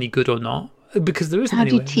if that's any good or not, because there isn't. How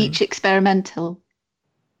do you teach experimental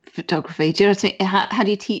photography? Do you know what I mean? How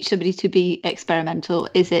do you teach somebody to be experimental?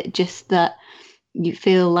 Is it just that you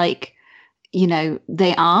feel like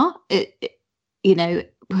they are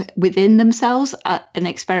within themselves an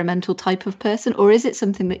experimental type of person, or is it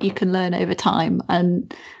something that you can learn over time?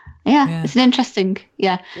 And it's an interesting.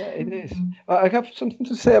 Yeah, it is. I have something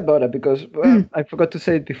to say about it, because I forgot to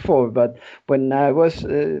say it before, but when I was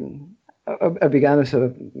I began as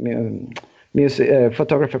a music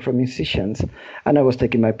photographer for musicians, and I was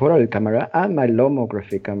taking my Polaroid camera and my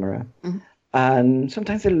lomography camera. And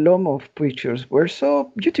sometimes the lomo pictures were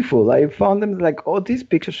so beautiful. I found them like, oh, these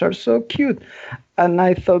pictures are so cute, and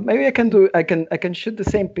I thought maybe I can shoot the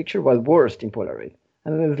same picture while worst in Polaroid.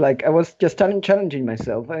 And it was like, I was just challenging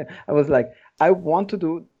myself. I was like, I want to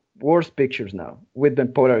do worse pictures now with the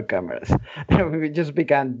Polaroid cameras. We just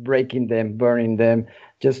began breaking them, burning them,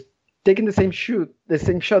 just taking the same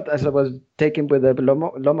shot as I was taking with the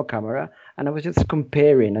Lomo camera. And I was just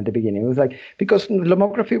comparing at the beginning. It was like, because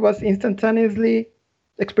lomography was instantaneously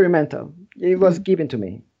experimental. It was given to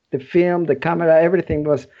me. The film, the camera, everything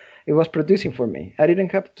was producing for me. I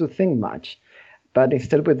didn't have to think much. But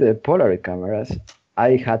instead with the Polaroid cameras,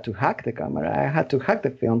 I had to hack the camera. I had to hack the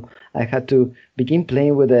film. I had to begin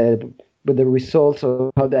playing with the results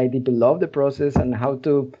of how I developed the process and how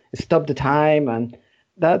to stop the time. And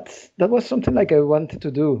that was something like I wanted to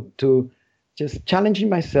do, to just challenging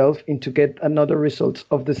myself into get another results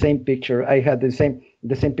of the same picture. I had the same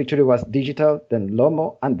picture. It was digital, then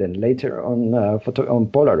Lomo, and then later on on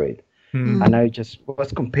Polaroid. And I just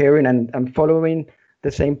was comparing and following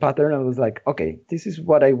the same pattern. I was like, okay, this is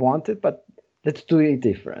what I wanted, but let's do it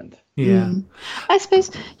different. Yeah. I suppose,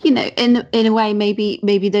 in a way,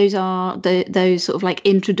 maybe those are those sort of like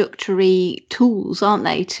introductory tools, aren't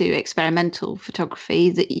they, to experimental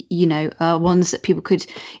photography that, are ones that people could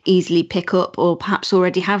easily pick up or perhaps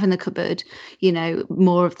already have in the cupboard,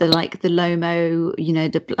 more of the Lomo,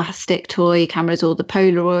 the plastic toy cameras or the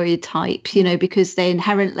Polaroid type, because they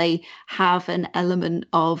inherently have an element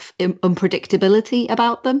of unpredictability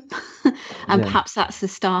about them. And perhaps that's the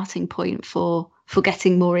starting point for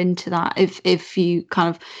getting more into that, if you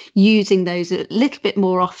kind of using those a little bit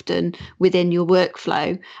more often within your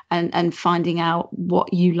workflow and finding out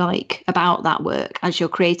what you like about that work as you're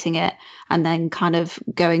creating it, and then kind of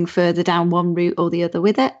going further down one route or the other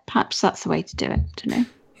with it. Perhaps that's the way to do it. I don't know.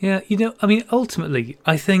 Yeah, ultimately,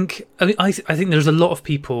 I think there's a lot of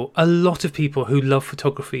people who love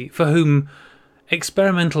photography, for whom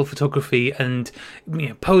experimental photography and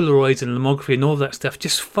Polaroids and lomography and all that stuff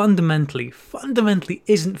just fundamentally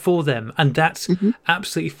isn't for them, and that's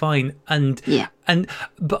absolutely fine.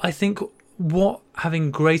 But I think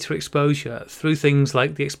having greater exposure through things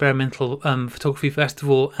like the Experimental Photography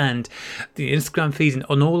Festival and the Instagram feeds and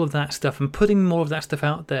on all of that stuff, and putting more of that stuff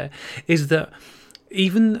out there, is that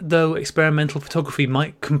even though experimental photography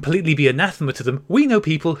might completely be anathema to them, we know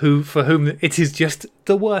people for whom it is just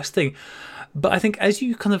the worst thing. But I think as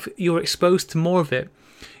you're exposed to more of it,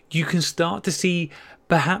 you can start to see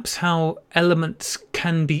perhaps how elements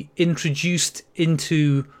can be introduced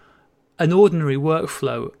into an ordinary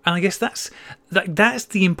workflow. And I guess that's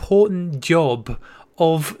the important job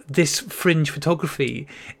of this fringe photography,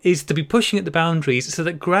 is to be pushing at the boundaries so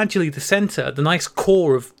that gradually the centre, the nice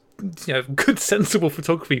core of good sensible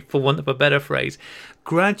photography, for want of a better phrase,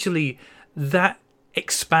 gradually that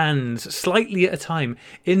expands slightly at a time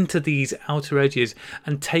into these outer edges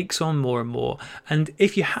and takes on more and more. And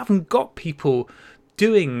if you haven't got people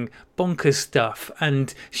doing bonkers stuff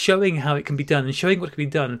and showing how it can be done and showing what can be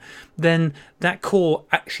done, then that core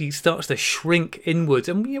actually starts to shrink inwards.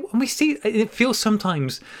 And we see it feels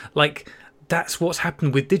sometimes like that's what's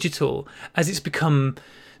happened with digital, as it's become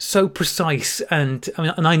so precise. And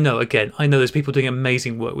I know there's people doing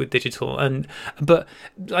amazing work with digital, but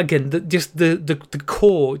again, the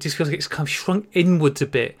core just feels like it's kind of shrunk inwards a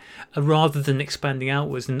bit rather than expanding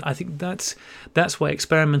outwards. And I think that's why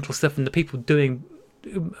experimental stuff and the people doing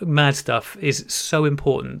mad stuff is so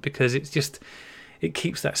important, because it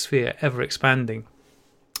keeps that sphere ever expanding.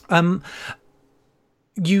 We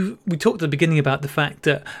talked at the beginning about the fact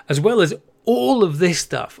that, as well as all of this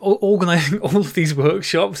stuff, organising all of these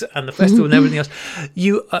workshops and the festival and everything else,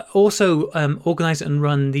 you also organise and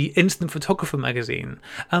run the Instant Photographer magazine.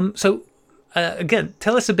 So again,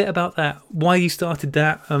 tell us a bit about that, why you started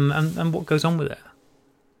that, and what goes on with it.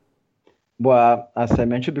 Well, as I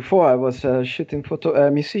mentioned before, I was shooting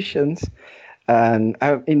musicians, and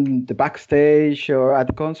in the backstage or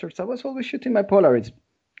at concerts, I was always shooting my Polaroids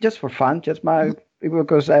just for fun,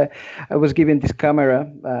 because I was given this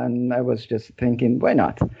camera and I was just thinking, why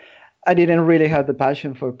not? I didn't really have the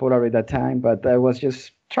passion for Polaroid at that time, but I was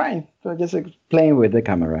just trying, playing with the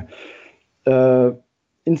camera.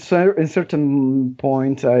 In certain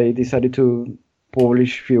point, I decided to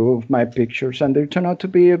publish few of my pictures, and they turned out to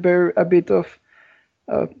be a bit of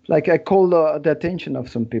I called the attention of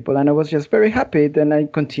some people, and I was just very happy. Then I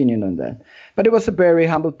continued on that, but it was a very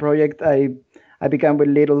humble project. I began with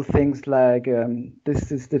little things like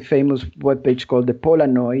this is the famous webpage called the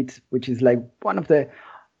Polanoid, which is like one of the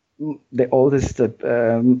oldest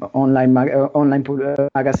online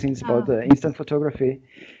magazines about instant photography.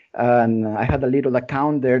 And I had a little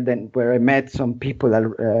account there where I met some people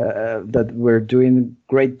that were doing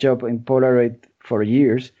great job in Polaroid for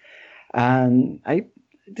years. And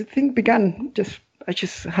the thing began, I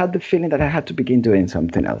just had the feeling that I had to begin doing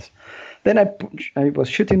something else. Then I was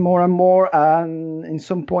shooting more and more, and in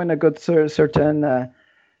some point I got I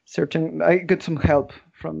got some help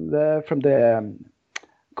from the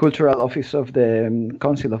cultural office of the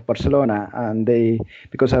Council of Barcelona, and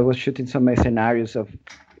because I was shooting some scenarios of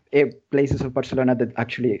places of Barcelona that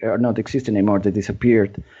actually are not existing anymore, they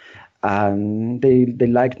disappeared, and they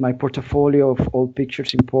liked my portfolio of old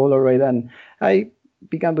pictures in Polaroid, and I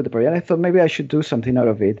began with the project. I thought maybe I should do something out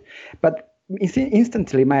of it, but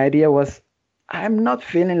instantly my idea was, I'm not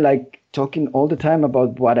feeling like talking all the time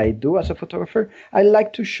about what I do as a photographer. I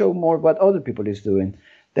like to show more what other people is doing.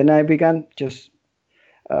 Then I began just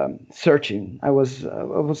searching. I was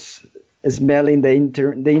smelling the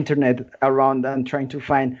internet around and trying to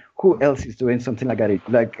find who else is doing something like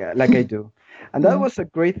I do. And that was a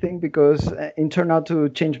great thing because it turned out to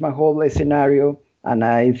change my whole scenario. And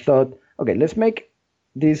I thought, okay, let's make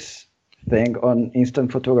this thing on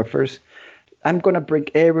Instant Photographers. I'm going to bring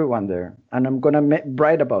everyone there and I'm going to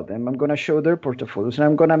write about them. I'm going to show their portfolios and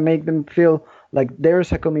I'm going to make them feel like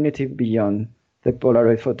there's a community beyond the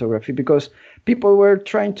Polaroid photography, because people were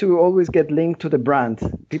trying to always get linked to the brand.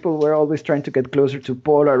 People were always trying to get closer to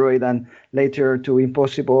Polaroid and later to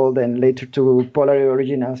Impossible, then later to Polaroid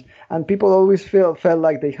Originals. And people always felt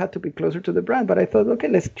like they had to be closer to the brand. But I thought, okay,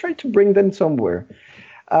 let's try to bring them somewhere.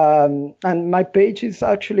 And my page is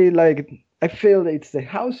actually like, I feel it's the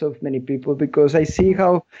house of many people because I see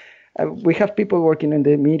how we have people working in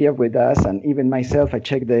the media with us, and even myself, I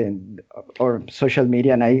check our social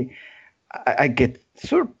media and I get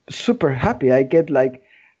super happy. I get like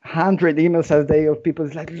 100 emails a day of people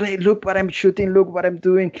like, hey, look what I'm shooting, look what I'm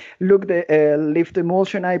doing, look the lift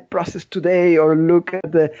emulsion I processed today, or look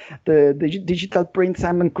at the digital prints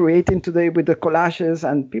I'm creating today with the collages.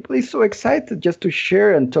 And people is so excited just to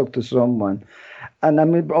share and talk to someone. And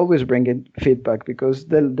I'm always bringing feedback because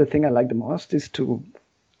the thing I like the most is to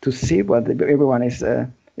see what everyone is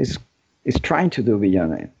trying to do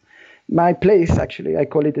beyond it. My place, actually, I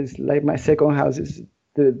call it, is like my second house, is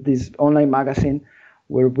this online magazine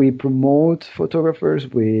where we promote photographers,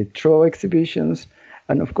 we throw exhibitions,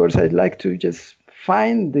 and of course, I'd like to just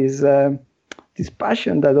find this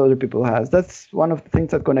passion that other people has. That's one of the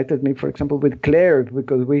things that connected me, for example, with Claire,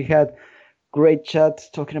 because we had great chats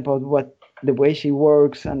talking about the way she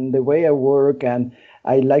works and the way I work, and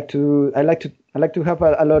I like to have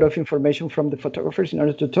a lot of information from the photographers in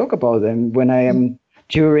order to talk about them when I am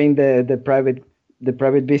during the private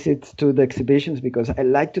visits to the exhibitions, because I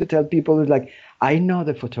like to tell people, like, I know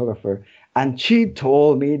the photographer and she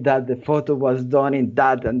told me that the photo was done in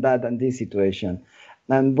that and that and this situation.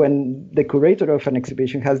 And when the curator of an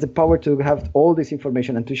exhibition has the power to have all this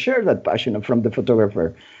information and to share that passion from the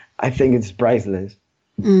photographer, I think it's priceless.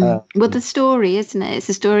 Well, the story, isn't it? It's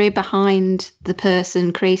the story behind the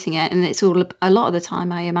person creating it, and it's all, a lot of the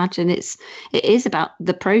time, I imagine it is about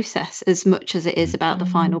the process as much as it is about the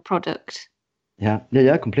final product. Yeah,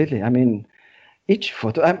 completely. I mean, each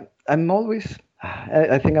photo. I'm always.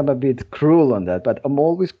 I think I'm a bit cruel on that, but I'm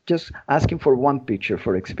always just asking for one picture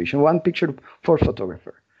for exhibition, one picture for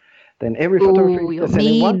photographer. Then every photographer is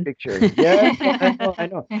sending one picture. Yeah, I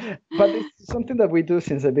know. But it's something that we do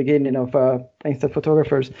since the beginning of Instant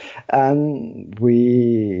Photographers. And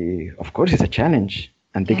of course, it's a challenge.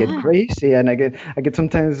 And they get crazy. And I get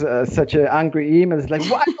sometimes such an angry emails like,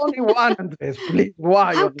 why only one, Andres? Please,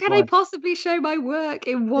 why? How can I possibly show my work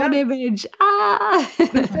in one image?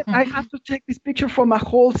 I have to take this picture for my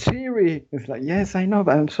whole series. It's like, yes, I know,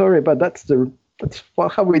 but I'm sorry, but that's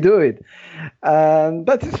how we do it.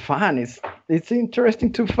 But it's fun. It's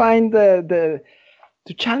interesting to find to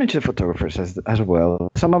challenge the photographers as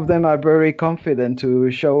well. Some of them are very confident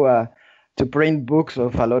to show to print books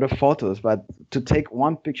of a lot of photos, but to take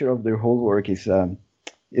one picture of their whole work is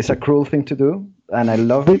a cruel thing to do, and I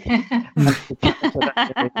love it.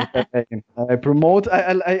 I promote.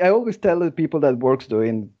 I always tell the people that works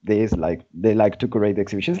doing this, like they like to create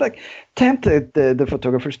exhibitions, like tempt the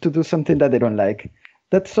photographers to do something that they don't like.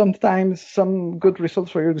 That's sometimes some good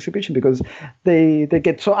results for your exhibition, because they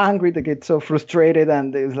get so angry, they get so frustrated,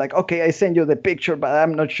 and it's like, okay, I send you the picture, but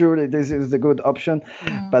I'm not sure that this is the good option.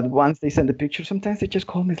 But once they send the picture, sometimes they just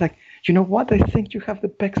call me, like, you know what? I think you have the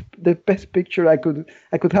best picture I could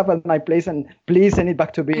have at my place, and please send it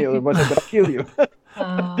back to me, or what I'm gonna kill you.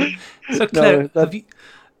 So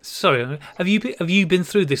Claire, have you been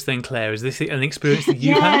through this then, Claire? Is this an experience that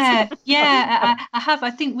you've had? Yeah, I have. I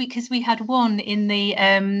think because we had one in the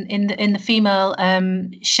female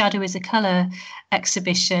Shadow is a Colour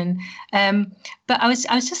exhibition. But I was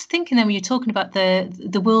just thinking then, when you're talking about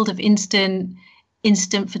the world of instant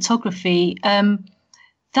photography,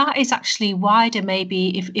 that is actually wider.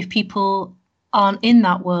 Maybe if people aren't in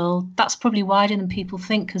that world, that's probably wider than people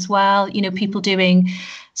think as well. You know,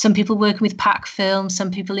 some people working with pack film, some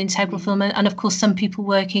people integral film, and of course some people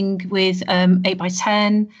working with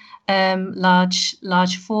 8x10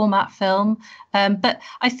 large format film. But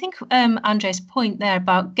I think Andre's point there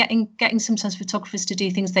about getting sometimes photographers to do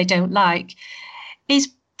things they don't like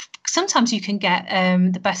is sometimes you can get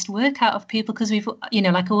the best work out of people, because we've,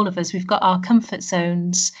 like all of us, we've got our comfort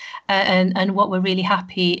zones and what we're really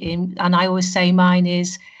happy in. And I always say mine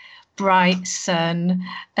is bright sun,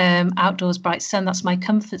 outdoors bright sun. That's my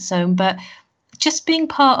comfort zone. But just being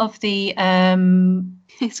part of the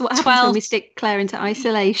It's what happens 12 when we stick Claire into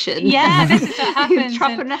isolation. Yeah, this is what happens.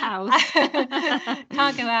 Trap in the house.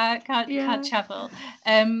 Can't go out, can't travel.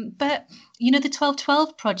 But the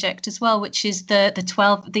 12-12 project as well, which is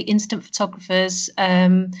the instant photographers.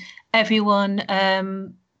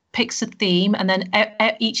 Everyone picks a theme, and then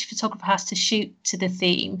each photographer has to shoot to the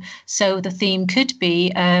theme. So the theme could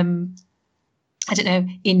be,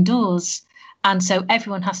 indoors. And so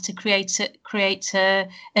everyone has to create an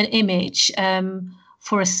image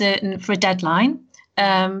for a deadline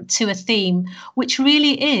to a theme, which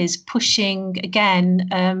really is pushing again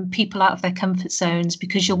people out of their comfort zones,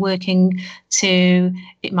 because you're working to,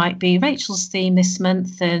 it might be Rachel's theme this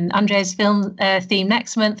month and Andrea's film theme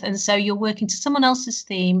next month, and so you're working to someone else's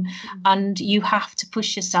theme, and you have to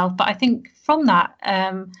push yourself. But I think from that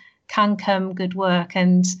can come good work,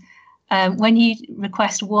 and when you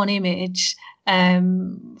request one image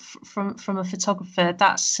from a photographer,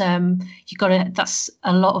 that's that's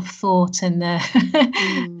a lot of thought and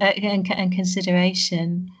and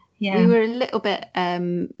consideration. Yeah, we were a little bit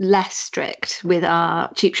less strict with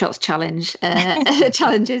our cheap shots challenge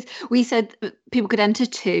challenges. We said people could enter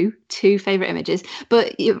two favorite images,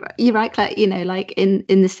 but you're right, Claire. Like in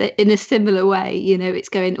a similar way, it's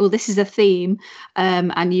going, oh, this is a theme,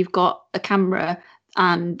 and you've got a camera,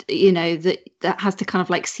 and that has to kind of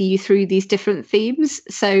like see you through these different themes.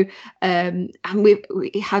 So and we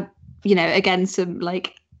had again some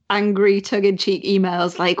like angry tongue-in-cheek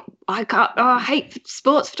emails like, I hate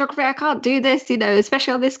sports photography, I can't do this,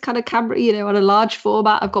 especially on this kind of camera, on a large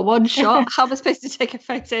format, I've got one shot, how am I supposed to take a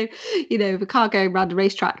photo of a car going around a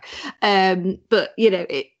racetrack? But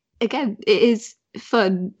it is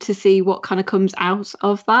fun to see what kind of comes out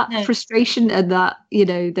of that frustration and that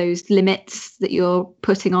those limits that you're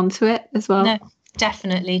putting onto it as well. No,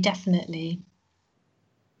 definitely.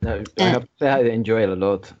 No, I have to say I enjoy it a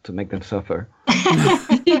lot to make them suffer. I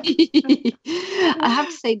have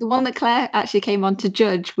to say the one that Claire actually came on to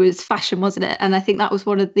judge was fashion, wasn't it? And I think that was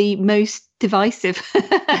one of the most divisive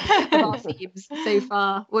of our themes so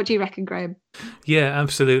far. What do you reckon, Graham? Yeah,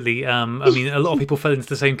 absolutely. I mean, a lot of people fell into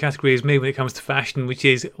the same category as me when it comes to fashion, which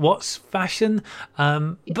is, what's fashion?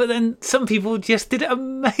 But then some people just did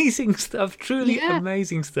amazing stuff, truly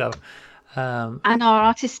amazing stuff. And our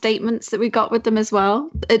artist statements that we got with them as well.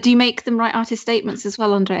 Do you make them write artist statements as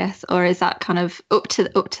well, Andreas, or is that kind of up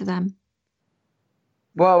to them?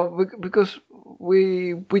 Well, because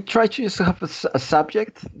we try to just have a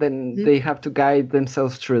subject, then they have to guide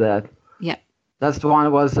themselves through that. Yeah, that's the one.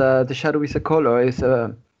 Was The Shadow is a Color is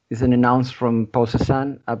an announce from Paul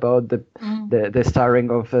Cézanne about the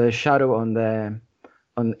starring of a shadow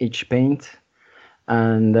on each paint,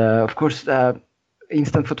 and of course.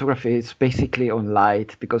 Instant photography is basically on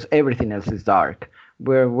light because everything else is dark.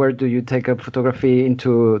 Where do you take a photography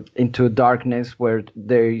into darkness where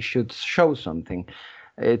they should show something?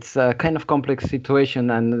 It's a kind of complex situation,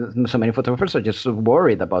 and so many photographers are just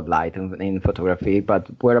worried about light in photography. But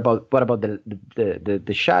what about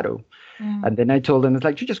the shadow? And then I told them, it's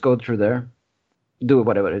like, you just go through there, do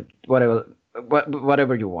whatever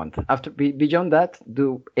you want. After beyond that,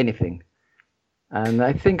 do anything. And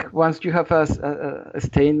I think once you have a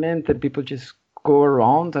statement, that people just go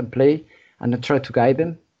around and play and try to guide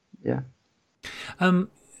them. Yeah.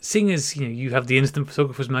 Seeing as you have the Instant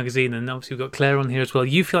Photographers magazine, and obviously we've got Claire on here as well,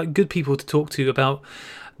 you feel like good people to talk to about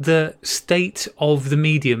the state of the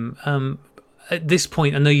medium. At this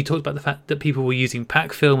point, I know you talked about the fact that people were using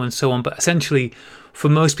pack film and so on, but essentially for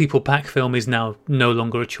most people, pack film is now no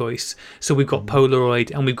longer a choice. So we've got Polaroid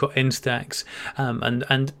and we've got Instax,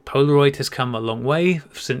 and Polaroid has come a long way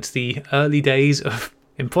since the early days of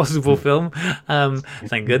impossible film.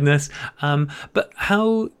 Thank goodness. But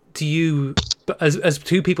how do you, as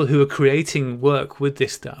two people who are creating work with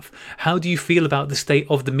this stuff, how do you feel about the state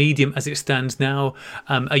of the medium as it stands now?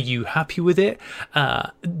 Are you happy with it?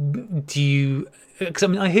 Do you? Because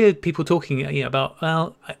I hear people talking about,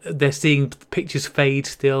 well, they're seeing pictures fade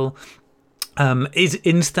still. Is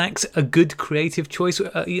Instax a good creative choice?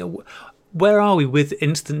 Where are we with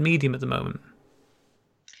instant medium at the moment?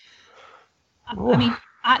 I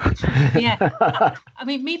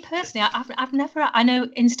mean, me personally, I've never. I know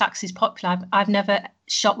Instax is popular. I've never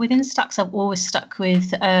shot with Instax. I've always stuck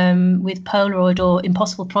with Polaroid or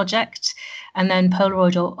Impossible Project, and then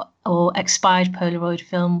Polaroid or expired Polaroid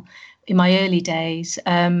film in my early days.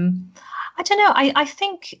 I don't know. I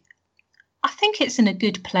think it's in a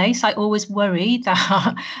good place. I always worry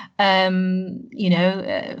that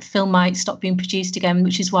film might stop being produced again,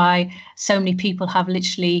 which is why so many people have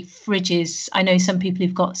literally fridges. I know some people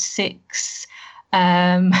who've got 6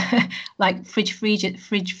 like fridge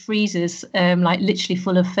freezers, like literally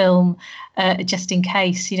full of film, just in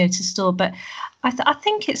case, to store. But I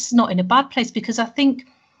think it's not in a bad place, because I think,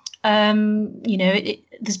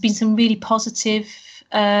 there's been some really positive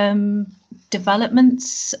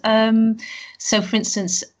developments. So, for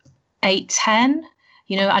instance, 810.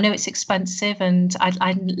 I know it's expensive, and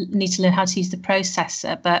I need to learn how to use the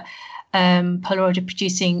processor, but Polaroid are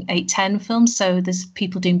producing 810 films, so there's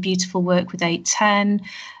people doing beautiful work with 810.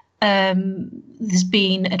 There's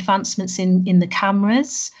been advancements in the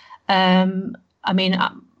cameras. I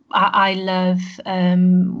love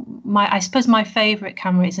I suppose my favorite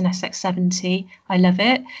camera is an SX70. I love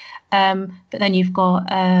it. But then you've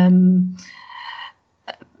got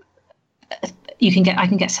I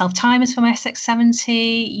can get self-timers for my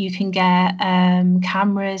SX70. You can get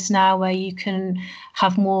cameras now where you can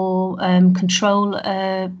have more control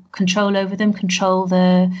over them, control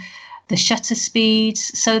the shutter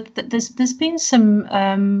speeds. So there's been some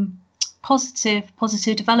positive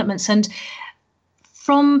developments, and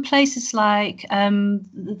from places like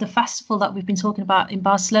the festival that we've been talking about in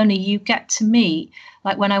Barcelona, you get to meet,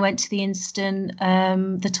 like when I went to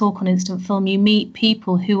the talk on instant film, you meet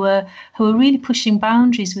people who are really pushing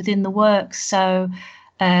boundaries within the work. So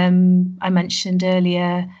I mentioned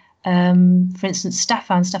earlier, for instance,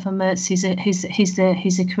 Stefan Mertz, who's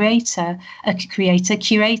a curator, and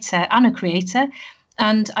a creator,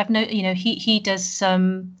 and I've known, he does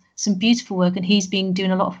some beautiful work, and he's been doing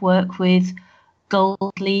a lot of work with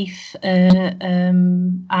gold leaf and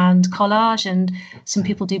collage, and some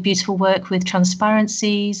people do beautiful work with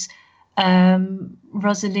transparencies.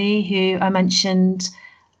 Rosalie, who I mentioned,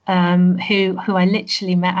 who I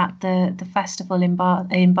literally met at the festival in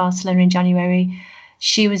Barcelona in January,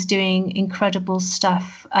 she was doing incredible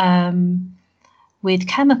stuff with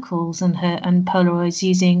chemicals and Polaroids,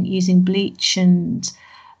 using bleach and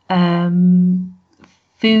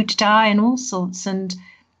food dye and all sorts. And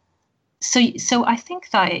So I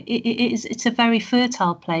think that it's a very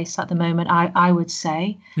fertile place at the moment, I would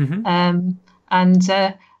say. Mm-hmm. And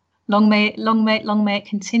long may it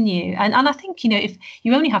continue. And I think, if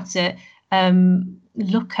you only have to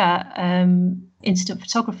look at instant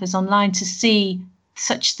photographers online to see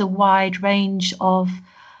such the wide range of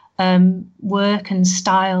work and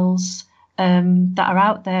styles that are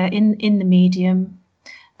out there in the medium.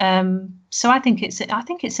 So I think it's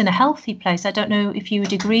in a healthy place. I don't know if you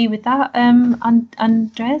would agree with that,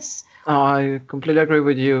 Andres. Oh, I completely agree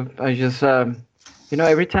with you. I just,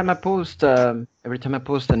 every time I post a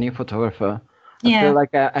new photographer, I feel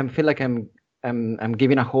like I'm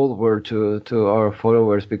giving a whole word to our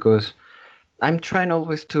followers, because I'm trying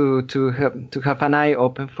always to have an eye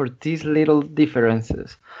open for these little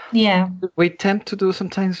differences. Yeah. We tend to do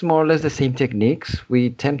sometimes more or less the same techniques.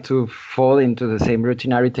 We tend to fall into the same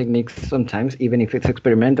routinary techniques sometimes, even if it's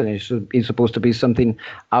experimental and it's supposed to be something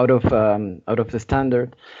out of the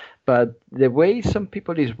standard. But the way some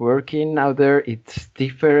people is working out there, it's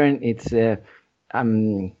different. It's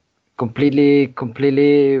completely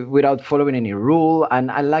without following any rule.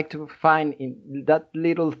 And I like to find in that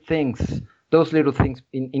those little things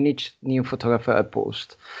in each new photographer I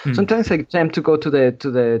post. Mm. Sometimes I tend to go to the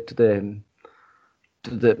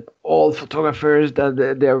old photographers that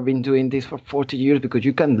they have been doing this for 40 years, because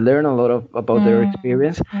you can learn a lot about their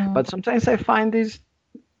experience. Mm. But sometimes I find this,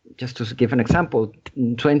 just to give an example,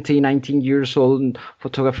 19 years old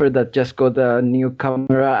photographer that just got a new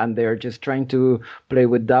camera, and they're just trying to play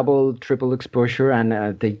with double, triple exposure,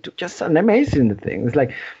 and they do just an amazing thing. It's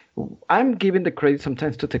like, I'm giving the credit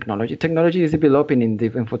sometimes to technology. Technology is developing in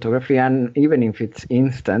photography, and even if it's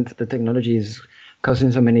instant, the technology is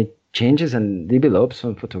causing so many changes and develops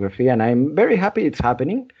on photography, and I'm very happy it's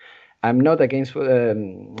happening. I'm not against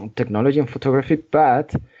technology and photography,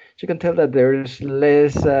 but you can tell that there's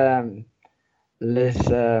less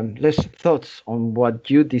thoughts on what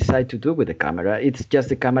you decide to do with the camera. It's just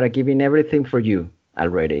the camera giving everything for you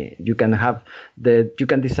already. You can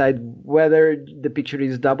decide whether the picture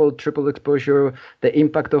is double, triple exposure, the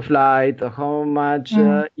impact of light, how much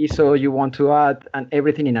ISO you want to add, and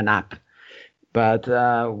everything in an app. But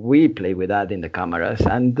we play with that in the cameras,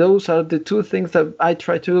 and those are the two things that I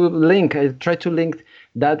try to link. I try to link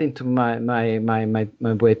that into my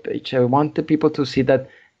webpage. I want the people to see that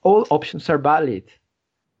all options are valid.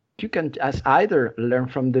 You can either learn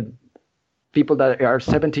from the people that are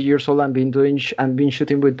 70 years old and been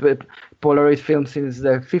shooting with Polaroid film since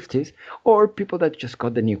the 50s, or people that just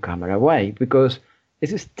got the new camera. Why? Because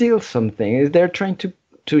it's still something. They're trying to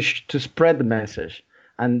spread the message,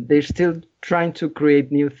 and they're still trying to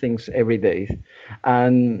create new things every day.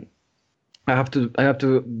 And I have to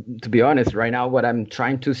be honest. Right now, what I'm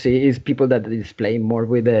trying to see is people that display more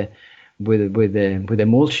with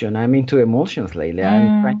emulsion. I'm into emulsions lately.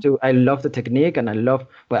 I love the technique, and I love,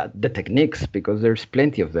 well, the techniques, because there's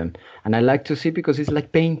plenty of them, and I like to see, because it's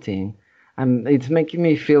like painting, and it's making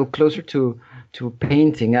me feel closer to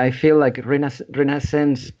painting. I feel like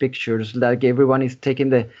Renaissance pictures, like everyone is taking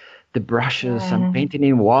the brushes and painting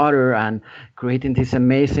in water and creating this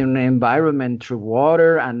amazing environment through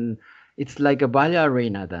water, and it's like a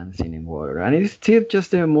ballerina dancing in water, and it's still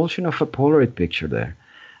just the emotion of a Polaroid picture there.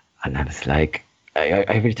 And I was like,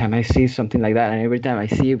 every time I see something like that, and every time I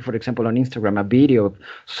see, for example, on Instagram, a video of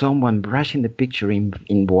someone brushing the picture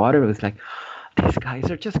in water, it's like, these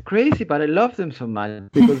guys are just crazy, but I love them so much,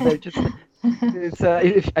 because they're just,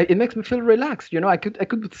 it makes me feel relaxed. I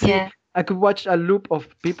could see, Yeah. I could watch a loop of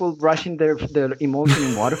people brushing their emotion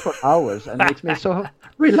in water for hours, and it makes me so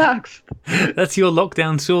relaxed. That's your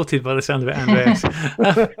lockdown sorted by the sound of it, Andreas.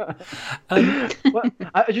 Well,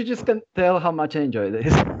 you just can tell how much I enjoy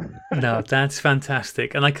this. No, that's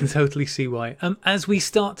fantastic, and I can totally see why. As we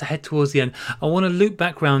start to head towards the end, I want to loop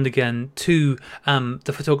back round again to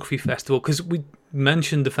the photography festival, because we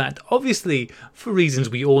mentioned the fact, obviously, for reasons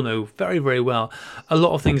we all know very, very well, a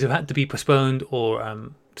lot of things have had to be postponed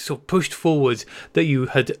or sort of pushed forward that you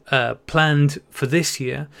had planned for this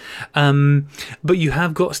year, but you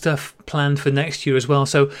have got stuff planned for next year as well.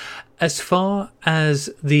 So as far as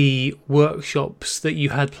the workshops that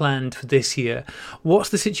you had planned for this year, what's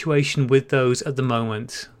the situation with those at the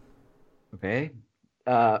moment? Okay.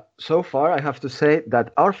 So far, I have to say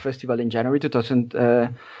that our festival in January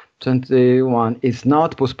 2021 is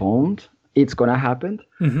not postponed. It's going to happen.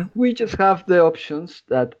 Mm-hmm. We just have the options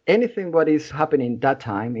that anything what is happening that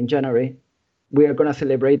time in January, we are going to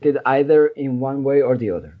celebrate it either in one way or the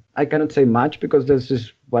other. I cannot say much, because this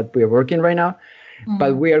is what we are working right now,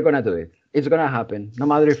 but we are going to do it. It's going to happen. No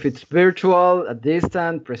matter if it's virtual, a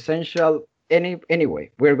distant, presential, any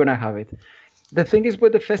way, we're going to have it. The thing is,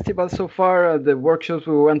 with the festival so far, the workshops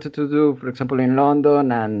we wanted to do, for example, in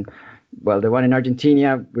London, and, well, the one in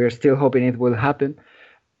Argentina, we're still hoping it will happen.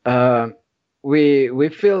 We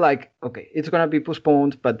feel like, okay, it's gonna be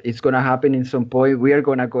postponed, but it's gonna happen in some point. We are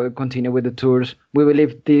gonna continue with the tours. We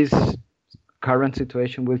believe this current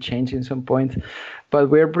situation will change in some point,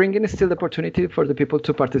 but we're bringing still the opportunity for the people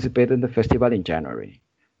to participate in the festival in January.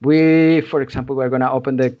 For example, we're gonna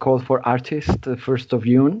open the call for artists the 1st of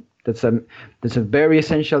June. That's a very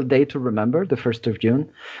essential day to remember, the 1st of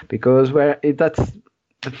June, because that's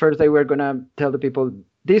the first day we're gonna tell the people,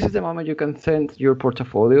 this is the moment you can send your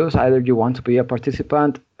portfolios. Either you want to be a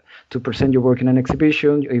participant to present your work in an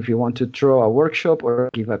exhibition, if you want to throw a workshop or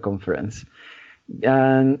give a conference.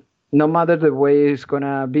 And no matter the way it's going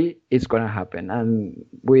to be, it's going to happen. And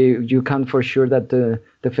you can for sure that the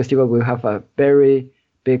festival will have a very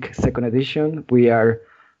big second edition. We are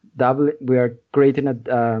creating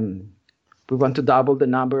we want to double the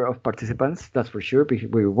number of participants, that's for sure.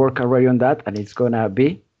 We work already on that, and it's going to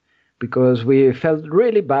be, because we felt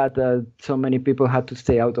really bad that so many people had to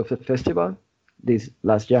stay out of the festival this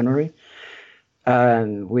last January,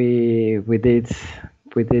 and we did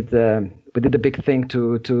a big thing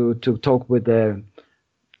to talk to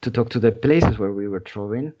the places where we were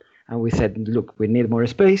throwing, and we said, look, we need more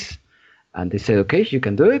space, and they said, okay, you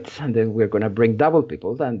can do it, and then we're going to bring double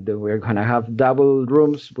people, and then we're going to have double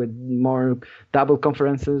rooms with more double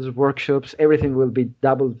conferences, workshops, everything will be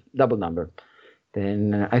double number.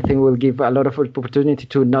 Then I think we'll give a lot of opportunity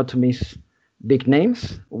not to miss big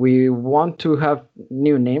names. We want to have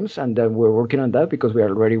new names, and we're working on that, because we are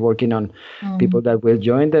already working on people that will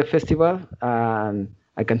join the festival. And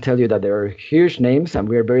I can tell you that there are huge names, and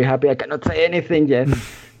we are very happy. I cannot say anything yet,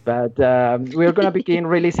 but we're going to begin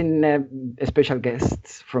releasing special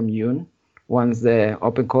guests from June once the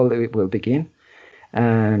open call will begin.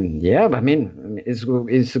 And yeah, I mean, it's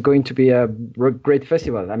going to be a great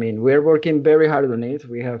festival. I mean, we're working very hard on it.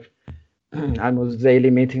 We have almost daily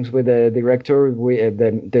meetings with the director.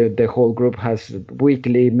 The whole group has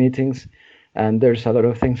weekly meetings, and there's a lot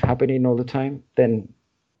of things happening all the time. Then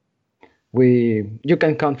you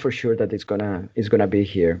can count for sure that it's gonna be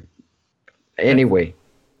here. Anyway.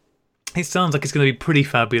 It sounds like it's going to be pretty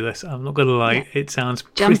fabulous. I'm not going to lie. Yeah. It sounds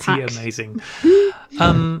pretty amazing.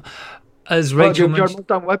 As Rachel mentioned,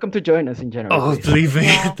 you're welcome to join us in January. Oh, please. believe me,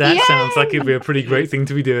 that sounds like it'd be a pretty great thing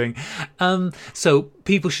to be doing. So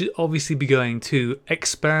people should obviously be going to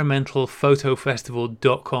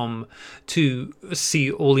experimentalphotofestival.com to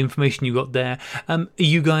see all the information you got there. Are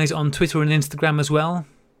you guys on Twitter and Instagram as well?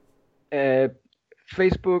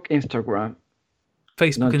 Facebook, Instagram.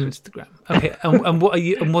 Facebook and Instagram. Okay, and what are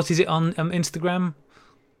you? And what is it on Instagram?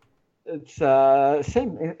 It's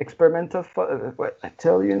same experimental. Wait, I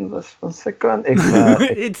tell you in just 1 second. It's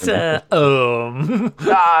It's I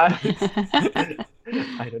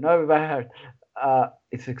don't know if I heard.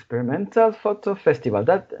 It's experimental photo festival.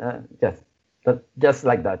 That yes, that just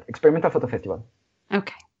like that. Experimental photo festival.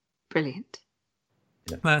 Okay, brilliant.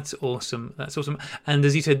 That's awesome. That's awesome. And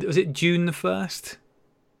as you said, was it June the 1st?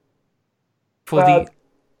 For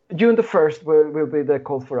June the 1st will be the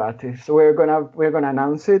call for artists. So we're gonna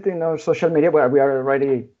announce it in our social media. Where we are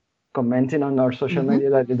already commenting on our social media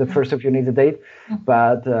that the 1st of June is the date,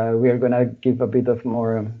 but we are gonna give a bit of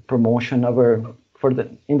more promotion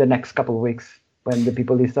in the next couple of weeks when the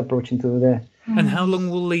people is approaching to the. And how long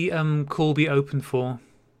will the call be open for?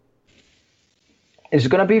 It's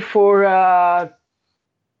gonna be for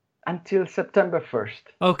until September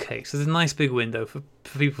 1st. Okay, so there's a nice big window for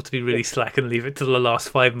people to be really slack and leave it to the last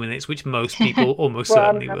 5 minutes, which most people almost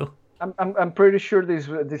certainly will. I'm pretty sure this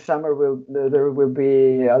summer there will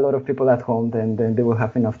be a lot of people at home. Then they will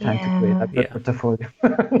have enough time to create a portfolio.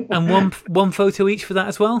 And one photo each for that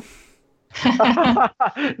as well.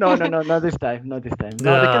 No, not this time. No, they can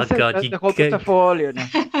God, the whole portfolio now.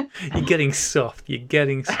 You're getting soft. I'm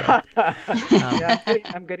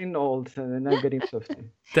getting old and I'm getting soft.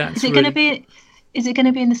 Is it going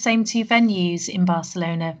to be in the same two venues in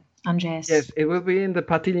Barcelona, Andreas? Yes, it will be in the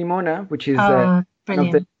Pati Llimona, which is one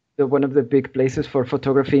of the big places for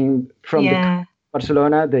photography from the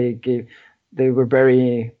Barcelona. They were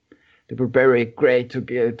very great to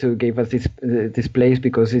give us this place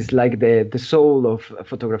because it's like the soul of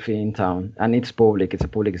photography in town, and it's public. It's a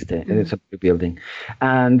public it's a public building,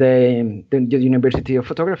 and the University of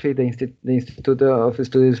Photography, the Institute of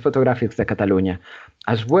Estudios Fotográficos de Catalunya,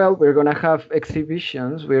 as well. We're gonna have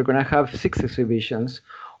exhibitions. We're gonna have 6 exhibitions.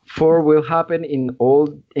 4 will happen in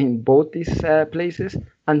both these places,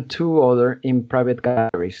 and 2 other in private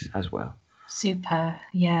galleries as well. Super,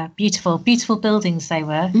 yeah, beautiful buildings they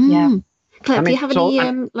were. Claire, do you have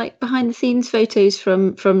any like behind the scenes photos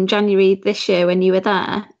from January this year when you were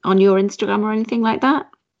there on your Instagram or anything like that?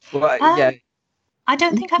 Well, I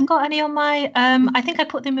don't think I've got any on my. I think I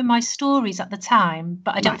put them in my stories at the time,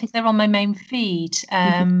 but I don't think they're on my main feed.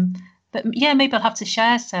 But yeah, maybe I'll have to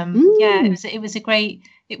share some. Yeah, it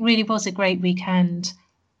really was a great weekend.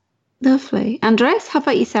 Lovely. Andres, how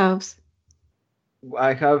about yourselves?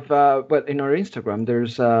 I have, in our Instagram,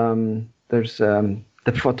 there's the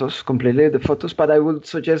photos, but I would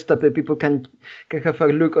suggest that the people can have a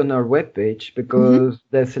look on our webpage because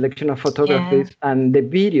the selection of photographies and the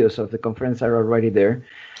videos of the conference are already there.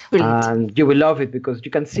 Brilliant. And you will love it because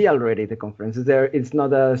you can see already the conference there. It's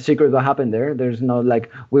not a secret what happened there. There's no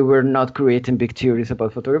we were not creating big theories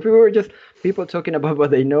about photography. We were just people talking about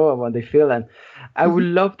what they know and what they feel. And I would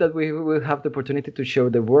love that we will have the opportunity to show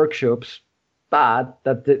the workshops. But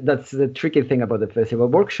that's the tricky thing about the festival.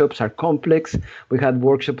 Workshops are complex. We had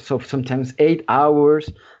workshops of sometimes 8 hours,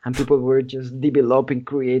 and people were just developing,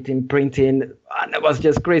 creating, printing, and it was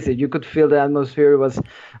just crazy. You could feel the atmosphere. It was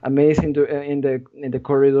amazing in the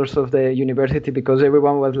corridors of the university because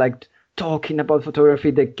everyone was talking about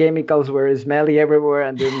photography. The chemicals were smelly everywhere,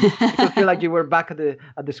 and then you could feel like you were back at the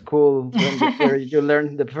school where you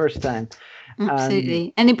learned the first time.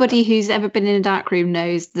 Absolutely. Anybody who's ever been in a dark room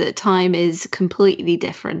knows that time is completely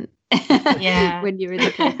different. When you're in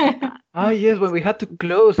the place like that. Oh yes, when we had to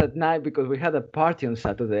close at night because we had a party on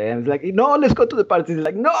Saturday, and it's like, no, let's go to the party. It's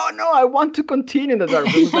like, no, I want to continue in the dark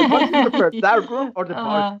room. It's like, what do you prefer, dark room or the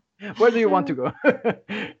party? Where do you want to go?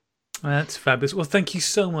 That's fabulous. Well, thank you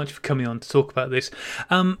so much for coming on to talk about this.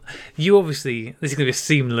 You obviously, this is going to be a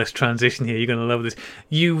seamless transition here. You're going to love this.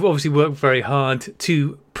 You've obviously worked very hard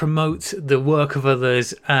to promote the work of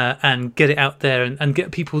others and get it out there and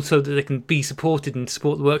get people so that they can be supported and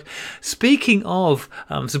support the work. Speaking of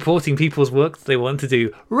supporting people's work that they want to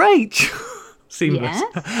do, Rach! Seamless.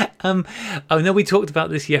 Yes. I know we talked about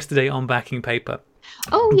this yesterday on Backing Paper.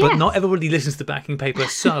 Oh, yes. But not everybody listens to Backing Paper,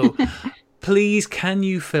 so... Please, can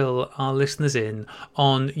you fill our listeners in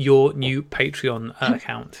on your new Patreon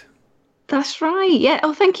account? That's right. Yeah.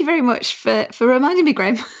 Oh, thank you very much for reminding me,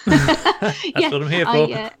 Graham. That's what I'm here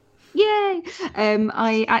for. Yay!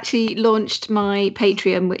 I actually launched my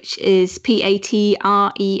Patreon, which is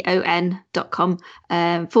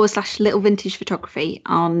patreon.com/Little Vintage Photography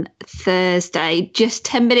on Thursday, just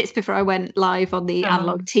 10 minutes before I went live on the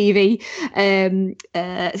Analog TV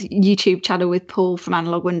YouTube channel with Paul from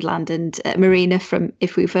Analog Wonderland and Marina from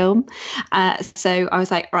If We Film. So I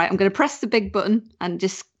was like, right, I'm going to press the big button and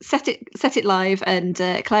just set it live. And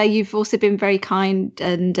Claire, you've also been very kind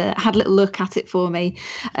and had a little look at it for me.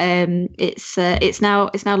 It's now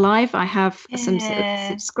live. I have some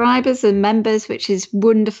subscribers and members, which is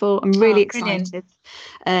wonderful. I'm really excited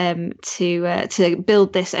to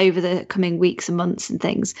build this over the coming weeks and months and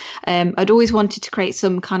things. I'd always wanted to create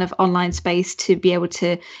some kind of online space to be able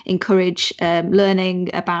to encourage learning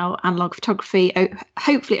about analog photography,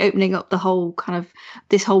 hopefully opening up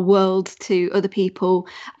this whole world to other people,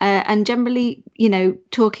 and generally,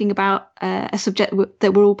 talking about a subject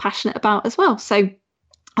that we're all passionate about as well. So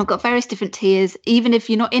I've got various different tiers. Even if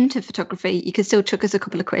you're not into photography, you can still chuck us a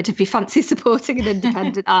couple of quid if you fancy supporting an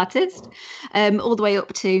independent artist, all the way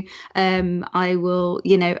up to I will,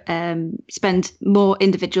 spend more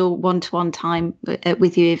individual one-to-one time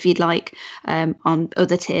with you if you'd like, on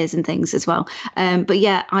other tiers and things as well. But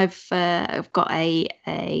yeah, I've got a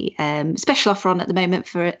special offer on at the moment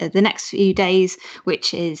for the next few days,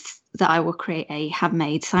 which is that I will create a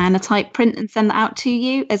handmade cyanotype print and send that out to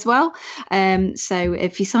you as well. So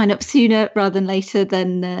if you sign up sooner rather than later,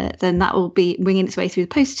 then that will be winging its way through the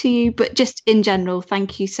post to you. But just in general,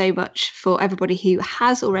 thank you so much for everybody who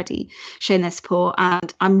has already shown their support,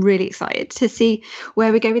 and I'm really excited to see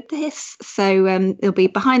where we go with this. So there'll be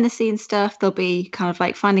behind the scenes stuff. There'll be kind of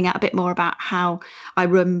like finding out a bit more about how I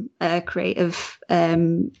run a creative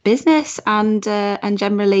business, and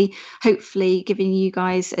generally, hopefully, giving you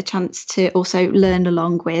guys a chance to also learn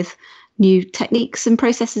along with new techniques and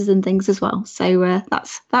processes and things as well. So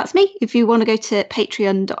that's me. If you want to go to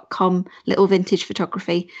patreon.com, Little Vintage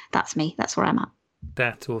Photography, that's me. That's where I'm at.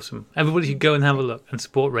 That's awesome. Everybody should go and have a look and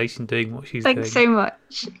support Rachel doing what she's doing. Thanks so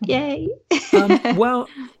much. Yay. Well,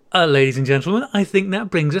 ladies and gentlemen, I think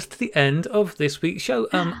that brings us to the end of this week's show.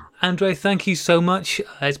 Andre, thank you so much.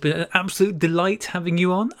 It's been an absolute delight having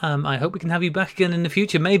you on. I hope we can have you back again in the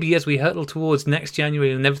future. Maybe as we hurtle towards next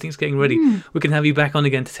January and everything's getting ready, we can have you back on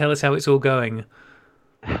again to tell us how it's all going.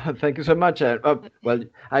 Thank you so much. Well,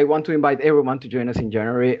 I want to invite everyone to join us in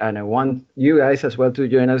January, and I want you guys as well to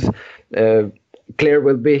join us. Claire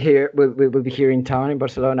will be here. Will be here in town in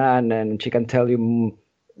Barcelona, and she can tell you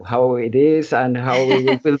how it is and how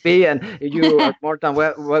it will be, and you are more than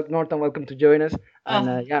welcome to join us. And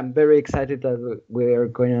I'm very excited that we're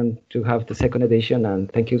going to have the second edition,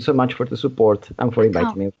 and thank you so much for the support and for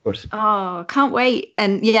inviting me, of course. Can't wait.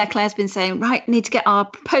 And yeah, Claire's been saying, right, need to get our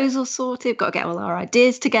proposal sorted, got to get all our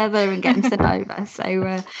ideas together and get them sent over.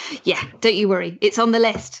 So don't you worry, it's on the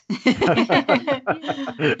list.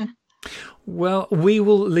 Well, we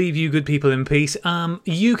will leave you good people in peace.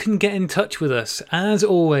 You can get in touch with us, as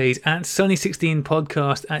always, at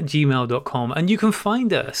sunny16podcast@gmail.com, and you can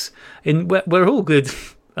find us in where all good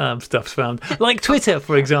stuff's found, like Twitter,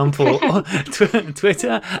 for example,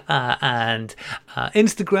 Twitter and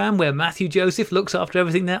Instagram, where Matthew Joseph looks after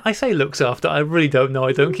everything there. I say looks after, I really don't know.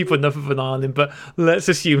 I don't keep enough of an eye on him, but let's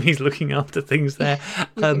assume he's looking after things there.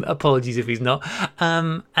 Apologies if he's not.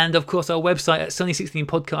 And of course, our website at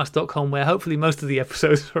sunny16podcast.com, where hopefully most of the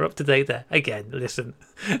episodes are up to date there. Again, listen,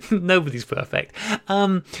 nobody's perfect.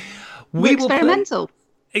 We're experimental.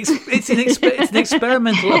 It's an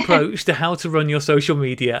experimental approach to how to run your social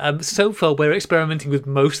media. So far, we're experimenting with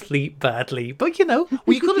mostly badly. But, you've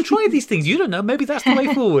got to try these things. You don't know. Maybe that's the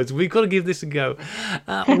way forwards. We've got to give this a go.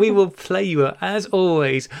 We will play you, as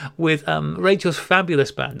always, with Rachel's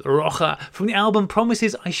fabulous band, Roja, from the album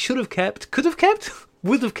Promises I Should Have Kept, Could Have Kept,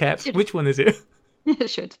 Would Have Kept. Which one is it?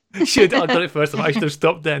 Should. I got it first time. I should have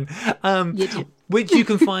stopped then. Which you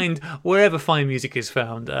can find wherever fine music is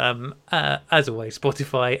found. As always,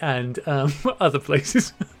 Spotify and other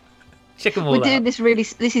places. Check them all out. We're doing this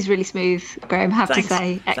is really smooth, Graham, have to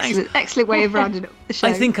say. Excellent way of rounding up the show.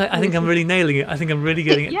 I think I'm really nailing it. I think I'm really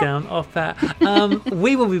getting it down off that.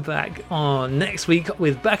 We will be back on next week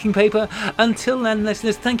with backing paper. Until then,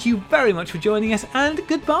 listeners, thank you very much for joining us, and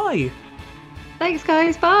goodbye. Thanks,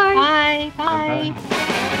 guys. Bye. Bye. Bye.